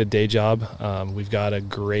to go get a day job. We've got a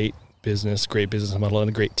great business model and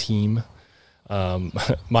a great team.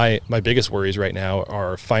 My biggest worries right now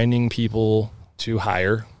are finding people to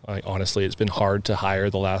hire. Honestly, it's been hard to hire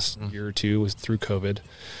the last year or two through COVID.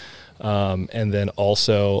 And then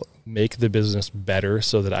also make the business better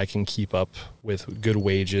so that I can keep up with good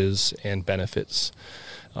wages and benefits.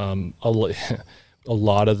 A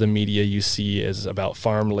lot of the media you see is about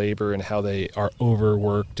farm labor and how they are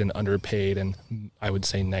overworked and underpaid. And I would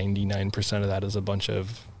say 99% of that is a bunch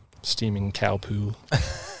of steaming cow poo.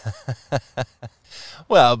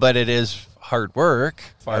 Well, but it is hard work,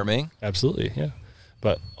 farming. Absolutely, yeah.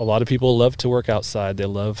 But a lot of people love to work outside. They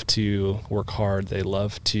love to work hard. They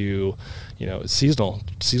love to, seasonal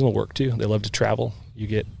work too. They love to travel. You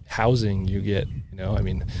get housing. You get,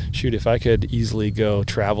 shoot, if I could easily go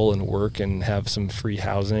travel and work and have some free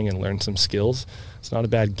housing and learn some skills, it's not a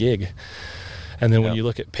bad gig. And then when you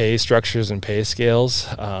look at pay structures and pay scales,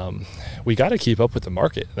 we got to keep up with the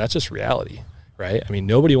market. That's just reality. Right? I mean,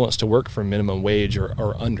 nobody wants to work for minimum wage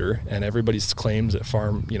or under, and everybody claims that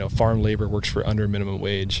farm labor works for under minimum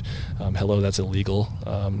wage. Hello, that's illegal.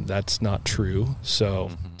 That's not true. So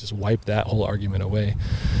just wipe that whole argument away.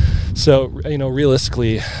 So,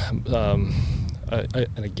 realistically, and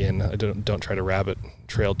again, I don't try to rabbit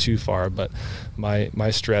trail too far, but my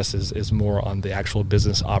stress is more on the actual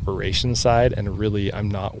business operation side, and really I'm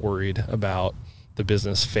not worried about the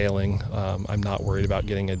business failing. I'm not worried about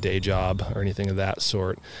getting a day job or anything of that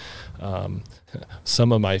sort.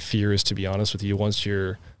 Some of my fears, to be honest with you, once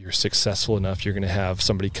you're successful enough, you're going to have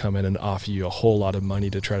somebody come in and offer you a whole lot of money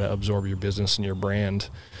to try to absorb your business and your brand.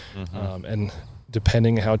 And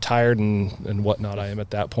depending how tired and whatnot I am at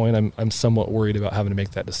that point, I'm somewhat worried about having to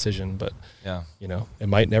make that decision. But it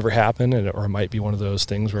might never happen, or it might be one of those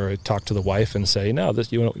things where I talk to the wife and say, no,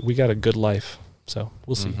 we got a good life. So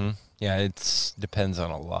we'll see. Yeah, it depends on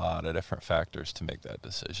a lot of different factors to make that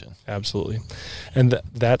decision. Absolutely. And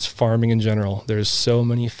that's farming in general. There's so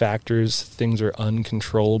many factors. Things are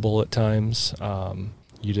uncontrollable at times.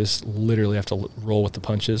 You just literally have to roll with the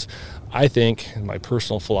punches. I think, my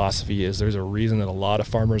personal philosophy is, there's a reason that a lot of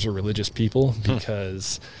farmers are religious people,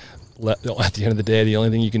 because at the end of the day, the only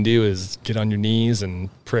thing you can do is get on your knees and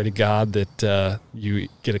pray to God that you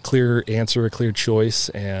get a clear answer, a clear choice,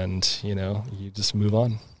 and, you just move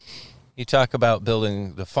on. You talk about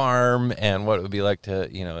building the farm and what it would be like to,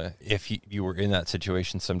 if you were in that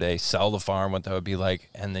situation someday, sell the farm, what that would be like.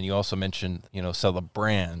 And then you also mentioned, sell the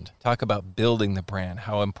brand. Talk about building the brand.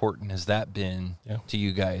 How important has that been to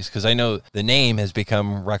you guys? Because I know the name has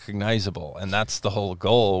become recognizable, and that's the whole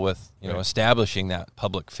goal with, establishing that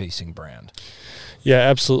public-facing brand. Yeah,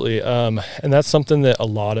 absolutely. And that's something that a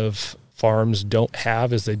lot of farms don't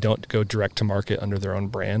have, is they don't go direct to market under their own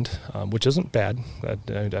brand, which isn't bad.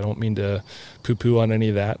 I don't mean to poo-poo on any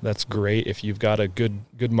of that. That's great if you've got a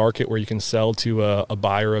good market where you can sell to a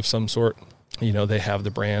buyer of some sort. They have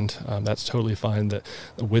the brand. That's totally fine. That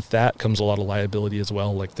with that comes a lot of liability as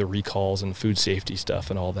well, like the recalls and food safety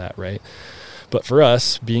stuff and all that, right? But for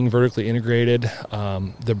us, being vertically integrated,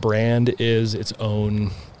 the brand is its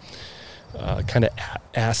own kind of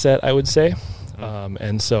asset, I would say.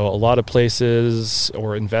 And so a lot of places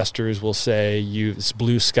or investors will say, it's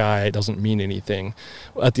blue sky, it doesn't mean anything.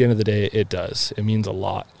 At the end of the day, it does. It means a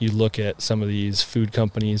lot. You look at some of these food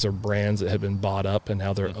companies or brands that have been bought up and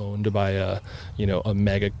how they're owned by a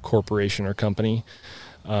mega corporation or company.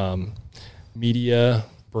 Media,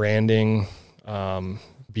 branding,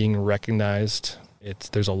 being recognized,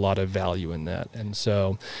 there's a lot of value in that. And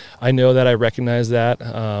so I know that I recognize that.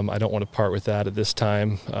 I don't want to part with that at this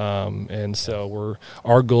time. And so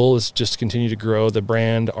our goal is just to continue to grow the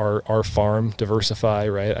brand, our farm, diversify,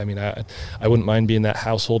 right? I mean, I wouldn't mind being that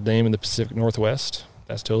household name in the Pacific Northwest.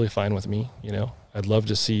 That's totally fine with me. I'd love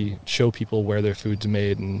to show people where their food's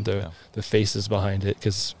made and the faces behind it.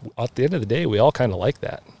 Because at the end of the day, we all kind of like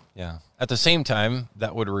that. Yeah. At the same time,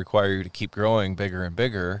 that would require you to keep growing bigger and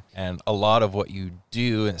bigger. And a lot of what you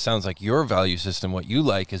do, and it sounds like your value system, what you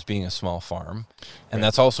like is being a small farm. And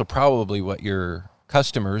that's also probably what your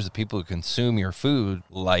customers, the people who consume your food,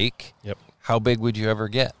 like. Yep. How big would you ever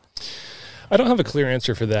get? I don't have a clear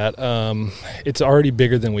answer for that. It's already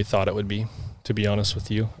bigger than we thought it would be, to be honest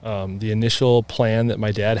with you. The initial plan that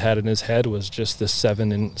my dad had in his head was just the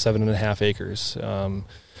 7.5 acres.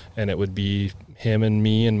 And it would be him and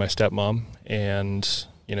me and my stepmom, and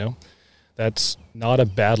That's not a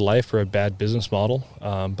bad life or a bad business model,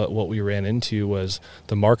 but what we ran into was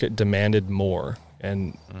the market demanded more,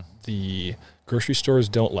 and the grocery stores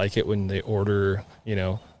don't like it when they order,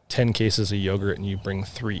 10 cases of yogurt and you bring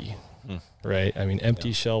 3, right? I mean,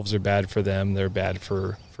 empty shelves are bad for them. They're bad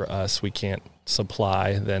for us. We can't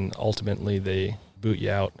supply. Then ultimately they boot you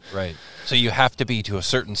out. Right. So you have to be to a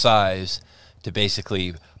certain size to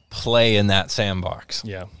basically play in that sandbox.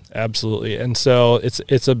 Yeah, absolutely. And so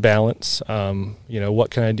it's a balance.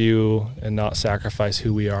 What can I do and not sacrifice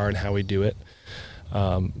who we are and how we do it?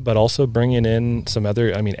 But also bringing in some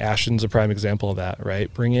other, Ashton's a prime example of that,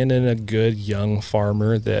 right? Bring in a good young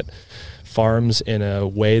farmer that farms in a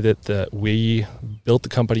way that we built the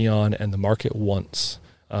company on and the market wants.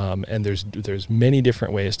 And there's many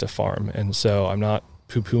different ways to farm. And so I'm not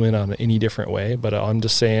poo-pooing on any different way, but I'm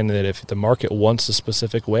just saying that if the market wants a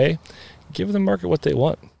specific way, give the market what they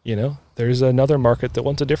want. There's another market that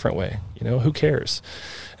wants a different way. Who cares?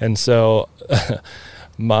 And so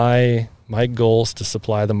my goal is to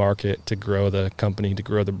supply the market, to grow the company, to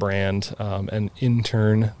grow the brand, and in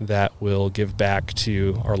turn that will give back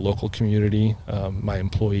to our local community, my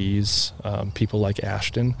employees, people like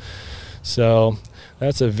Ashton. So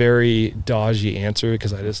that's a very dodgy answer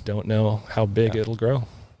because I just don't know how big it'll grow.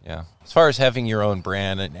 Yeah. As far as having your own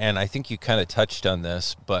brand, and I think you kind of touched on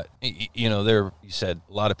this, but, you said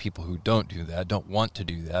a lot of people who don't do that, don't want to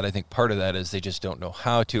do that. I think part of that is they just don't know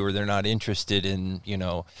how to, or they're not interested in,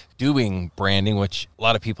 doing branding, which a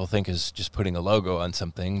lot of people think is just putting a logo on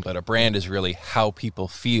something, but a brand is really how people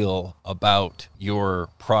feel about your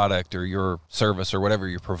product or your service or whatever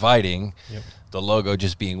you're providing. Yep. The logo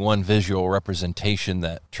just being one visual representation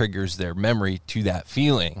that triggers their memory to that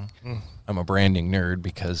feeling. I'm a branding nerd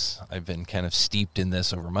because I've been kind of steeped in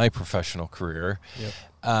this over my professional career. Yep.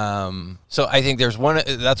 So I think that's one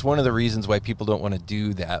of the reasons why people don't want to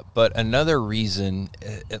do that. But another reason,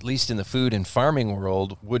 at least in the food and farming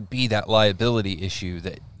world, would be that liability issue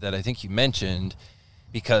that I think you mentioned.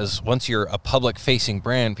 Because once you're a public-facing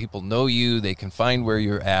brand, people know you, they can find where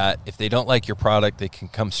you're at. If they don't like your product, they can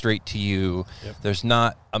come straight to you. Yep. There's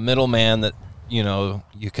not a middleman that,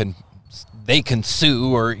 they can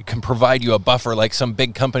sue or can provide you a buffer like some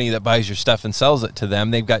big company that buys your stuff and sells it to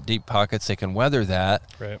them. They've got deep pockets, they can weather that.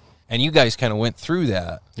 Right. And you guys kind of went through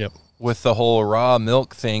that. Yep. With the whole raw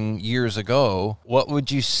milk thing years ago. What would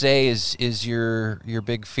you say is your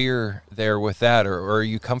big fear there with that, or are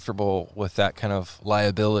you comfortable with that kind of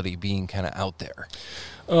liability being kind of out there?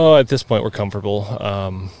 Oh, at this point, we're comfortable.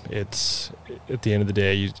 It's at the end of the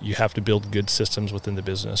day, you have to build good systems within the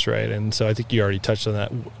business, right? And so I think you already touched on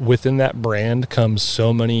that. Within that brand comes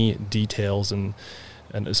so many details, and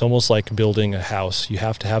it's almost like building a house. You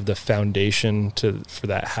have to have the foundation for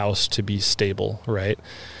that house to be stable, right?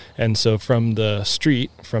 And so from the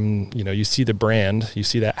street, you see the brand, you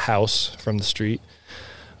see that house from the street,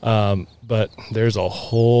 but there's a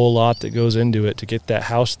whole lot that goes into it to get that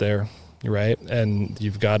house there, right? And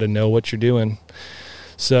you've got to know what you're doing.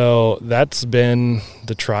 So that's been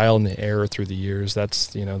the trial and the error through the years.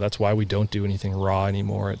 That's why we don't do anything raw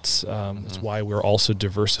anymore. It's why we're also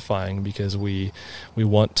diversifying, because we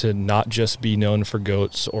want to not just be known for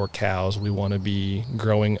goats or cows. We want to be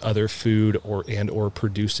growing other food or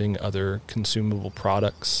producing other consumable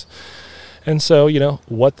products. And so,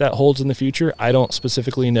 what that holds in the future, I don't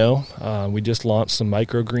specifically know. We just launched some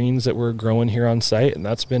microgreens that we're growing here on site, and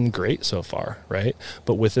that's been great so far, right?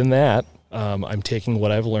 But within that, I'm taking what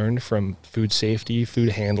I've learned from food safety,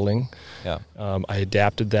 food handling. Yeah. I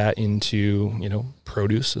adapted that into,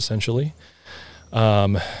 produce essentially.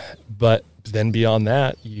 But then beyond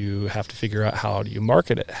that, you have to figure out, how do you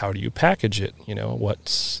market it? How do you package it?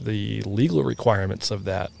 What's the legal requirements of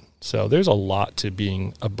that? So there's a lot to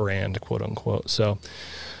being a brand, quote unquote. So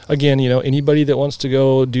again, anybody that wants to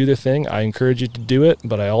go do their thing, I encourage you to do it.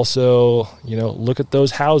 But I also, look at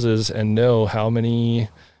those houses and know how many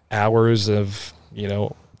hours of,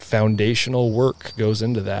 foundational work goes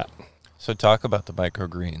into that. So talk about the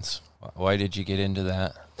microgreens. Why did you get into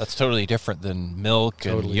that? That's totally different than milk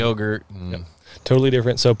and yogurt. Yep. Totally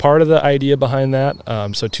different. So part of the idea behind that,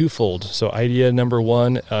 so twofold. So idea number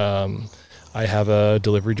one, I have a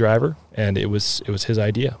delivery driver, and it was his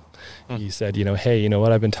idea. He said, hey, you know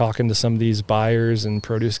what? I've been talking to some of these buyers and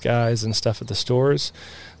produce guys and stuff at the stores.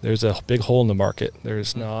 There's a big hole in the market.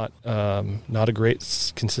 There's not a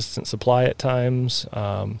great consistent supply at times.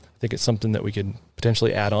 I think it's something that we could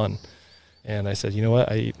potentially add on. And I said, you know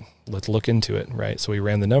what? Let's look into it, right? So we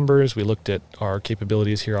ran the numbers. We looked at our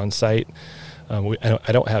capabilities here on site.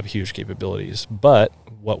 I don't have huge capabilities, but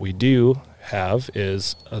what we do have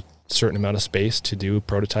is a certain amount of space to do a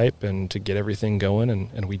prototype and to get everything going,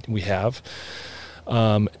 and we have.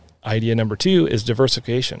 Idea number 2 is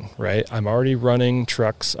diversification, right? I'm already running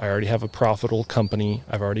trucks. I already have a profitable company.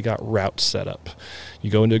 I've already got routes set up.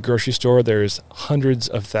 You go into a grocery store, there's hundreds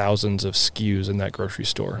of thousands of SKUs in that grocery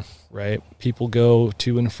store, right? People go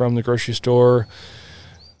to and from the grocery store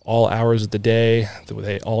all hours of the day.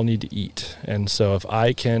 They all need to eat. And so if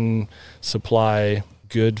I can supply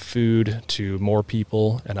good food to more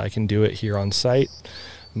people and I can do it here on site,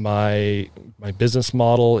 my business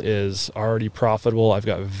model is already profitable. I've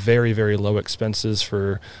got very, very low expenses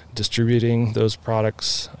for distributing those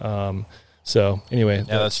products. So anyway.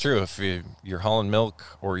 Yeah, that's true. If you're hauling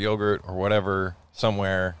milk or yogurt or whatever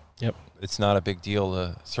somewhere, yep, it's not a big deal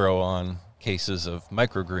to throw on cases of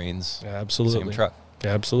microgreens. Yeah, absolutely. Same truck.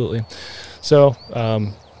 Yeah, absolutely. So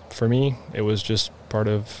for me, it was just part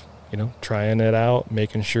of, trying it out,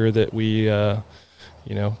 making sure that we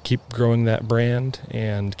keep growing that brand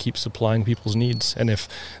and keep supplying people's needs. And if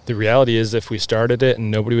the reality is, if we started it and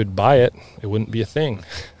nobody would buy it, it wouldn't be a thing,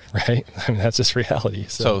 right? I mean, that's just reality.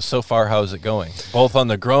 So far, how's it going? Both on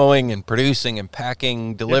the growing and producing and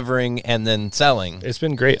packing, delivering, and then selling. It's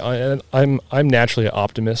been great. I'm naturally an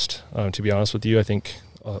optimist, to be honest with you. I think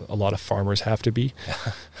a lot of farmers have to be.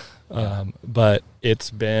 But it's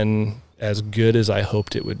been as good as I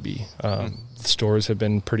hoped it would be. The stores have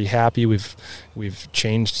been pretty happy. We've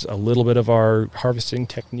changed a little bit of our harvesting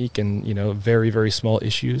technique and, very, very small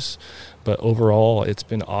issues. But overall, it's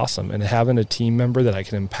been awesome. And having a team member that I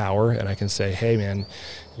can empower and I can say, hey, man,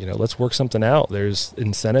 let's work something out. There's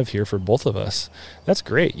incentive here for both of us. That's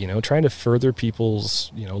great. Trying to further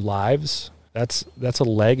people's, lives. That's a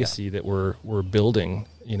legacy that we're building.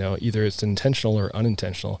 Either it's intentional or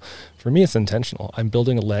unintentional. For me, it's intentional. I'm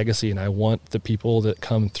building a legacy, and I want the people that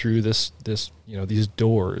come through this these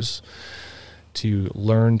doors to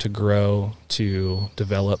learn, to grow, to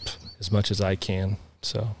develop as much as I can.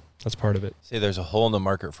 So that's part of it. See, there's a hole in the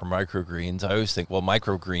market for microgreens. I always think, well,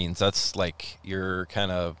 microgreens, that's like your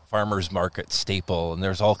kind of farmer's market staple. And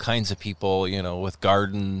there's all kinds of people, with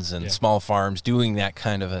gardens and small farms doing that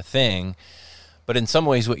kind of a thing. But in some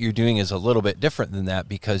ways, what you're doing is a little bit different than that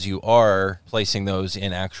because you are placing those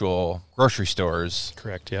in actual grocery stores.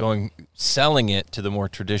 Correct, yeah. Selling it to the more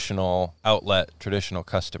traditional outlet, traditional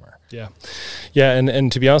customer. Yeah. Yeah,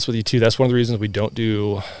 and to be honest with you, too, that's one of the reasons we don't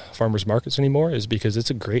do farmers markets anymore is because it's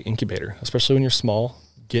a great incubator, especially when you're small,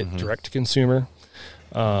 get direct to consumer.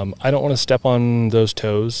 I don't want to step on those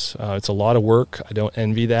toes. It's a lot of work. I don't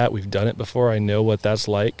envy that. We've done it before. I know what that's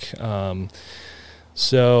like.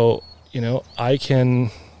 I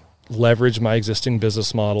can leverage my existing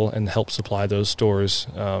business model and help supply those stores,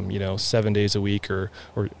 7 days a week or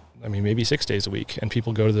maybe 6 days a week. And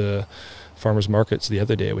people go to the farmers markets the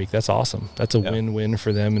other day a week. That's awesome. That's a win-win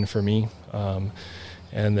for them and for me.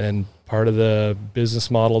 And then part of the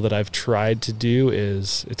business model that I've tried to do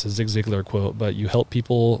is, it's a Zig Ziglar quote, but you help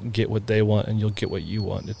people get what they want and you'll get what you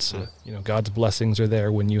want. It's, God's blessings are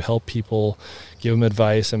there when you help people, give them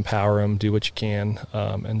advice, empower them, do what you can.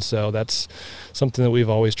 And so that's something that we've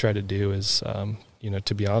always tried to do is,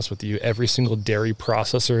 to be honest with you, every single dairy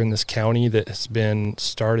processor in this county that has been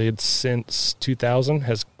started since 2000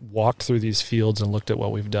 has walked through these fields and looked at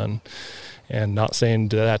what we've done. And not saying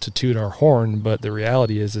that to toot our horn, but the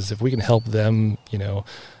reality is if we can help them,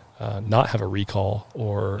 not have a recall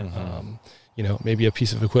or, maybe a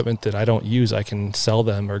piece of equipment that I don't use, I can sell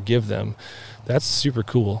them or give them. That's super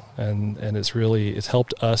cool. And it's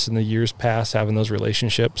helped us in the years past having those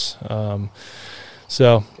relationships.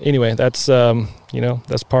 So anyway, that's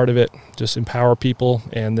part of it. Just empower people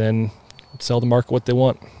and then sell the market what they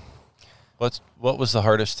want. What was the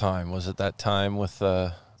hardest time? Was it that time with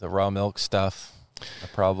the raw milk stuff, the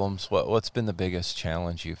problems? What's been the biggest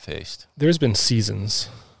challenge you faced? There's been seasons.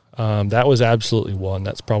 That was absolutely one.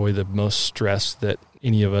 That's probably the most stress that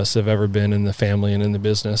any of us have ever been in the family and in the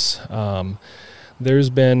business. There's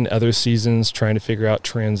been other seasons trying to figure out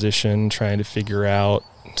transition, trying to figure out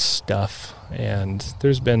stuff. And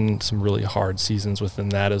there's been some really hard seasons within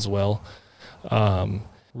that as well.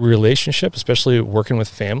 Relationship, especially working with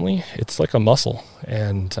family, it's like a muscle.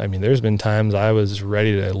 And there's been times I was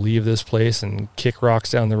ready to leave this place and kick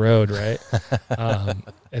rocks down the road, right?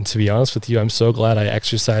 And to be honest with you, I'm so glad I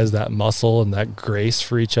exercised that muscle and that grace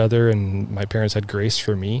for each other, and my parents had grace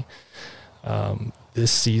for me.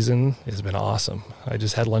 This season has been awesome. I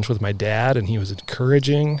just had lunch with my dad and he was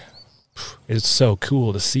encouraging. It's so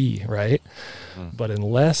cool to see, right? But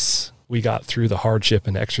unless we got through the hardship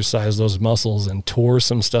and exercised those muscles and tore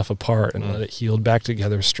some stuff apart and let it heal back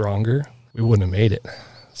together stronger, we wouldn't have made it.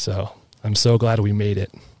 So I'm so glad we made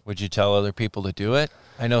it. Would you tell other people to do it?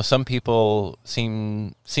 I know some people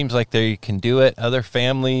seems like they can do it. Other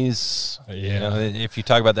families, if you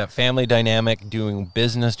talk about that family dynamic, doing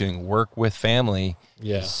business, doing work with family,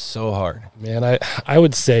 is so hard. Man, I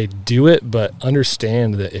would say do it, but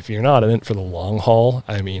understand that if you're not in it for the long haul,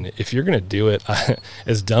 I mean, if you're going to do it,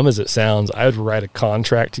 as dumb as it sounds, I would write a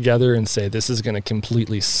contract together and say, this is going to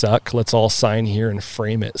completely suck. Let's all sign here and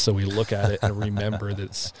frame it so we look at it and remember that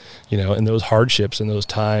it's, in those hardships and those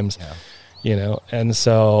times. And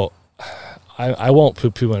so I won't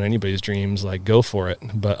poo-poo on anybody's dreams, like go for it,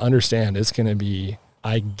 but understand it's going to be,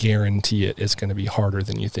 I guarantee it's going to be harder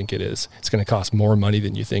than you think it is. It's going to cost more money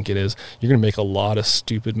than you think it is. You're going to make a lot of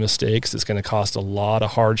stupid mistakes. It's going to cost a lot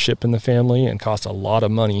of hardship in the family and cost a lot of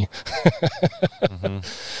money,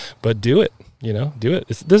 but do it. Do it.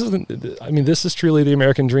 This is truly the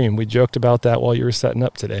American dream. We joked about that while you were setting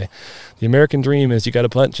up today. The American dream is you got a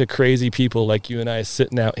bunch of crazy people like you and I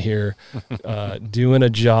sitting out here doing a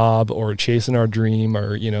job or chasing our dream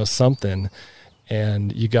or, something.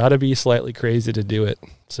 And you got to be slightly crazy to do it.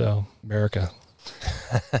 So, America.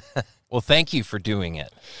 Well, thank you for doing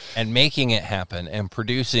it and making it happen and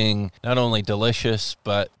producing not only delicious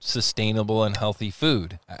but sustainable and healthy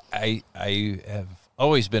food. I have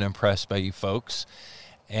always been impressed by you folks.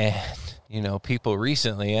 And, people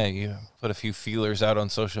recently, you put a few feelers out on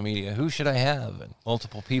social media. Who should I have? And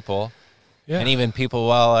multiple people. Yeah. And even people,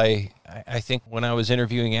 while I think when I was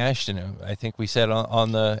interviewing Ashton, I think we said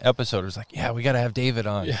on the episode, it was like, we got to have David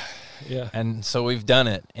on. Yeah. And so we've done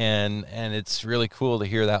it. And it's really cool to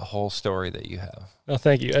hear that whole story that you have. No,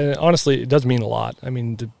 thank you. And honestly, it does mean a lot. I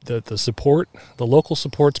mean, the support, the local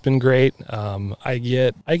support's been great. I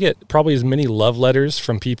get probably as many love letters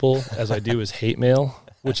from people as I do as hate mail.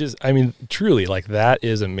 Which is, truly, like, that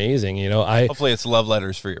is amazing. Hopefully it's love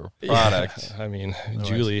letters for your product. Yeah,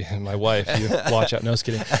 Julie, my wife, you watch out. No, I was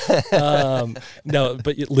kidding. No,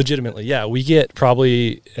 but legitimately, we get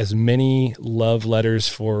probably as many love letters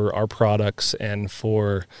for our products and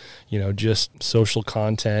for, just social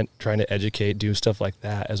content, trying to educate, do stuff like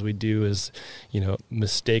that, as we do as,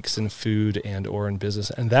 mistakes in food and or in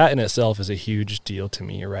business. And that in itself is a huge deal to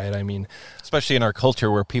me, right? Especially in our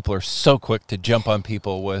culture where people are so quick to jump on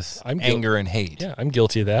people with anger and hate. Yeah, I'm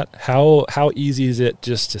guilty of that. How easy is it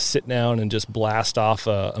just to sit down and just blast off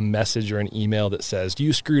a message or an email that says,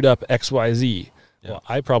 you screwed up XYZ? Yeah. Well,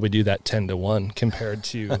 I probably do that 10 to 1 compared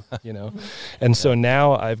to, And so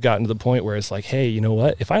now I've gotten to the point where it's like, hey, you know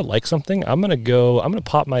what? If I like something, I'm going to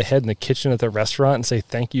pop my head in the kitchen at the restaurant and say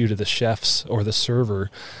thank you to the chefs or the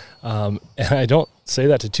server. And I don't say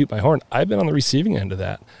that to toot my horn. I've been on the receiving end of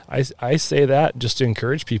that. I say that just to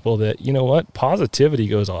encourage people that, you know what, positivity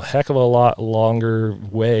goes a heck of a lot longer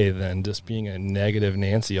way than just being a negative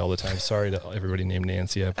Nancy all the time. Sorry to everybody named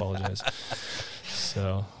Nancy. I apologize.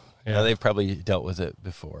 So, yeah. They've probably dealt with it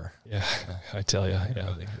before. Yeah, I tell you.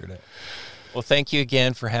 Yeah, they heard it. Well, thank you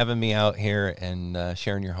again for having me out here and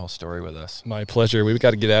sharing your whole story with us. My pleasure. We've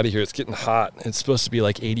got to get out of here. It's getting hot. It's supposed to be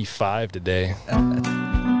like 85 today.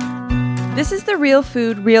 This is the Real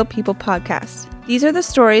Food, Real People podcast. These are the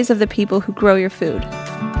stories of the people who grow your food.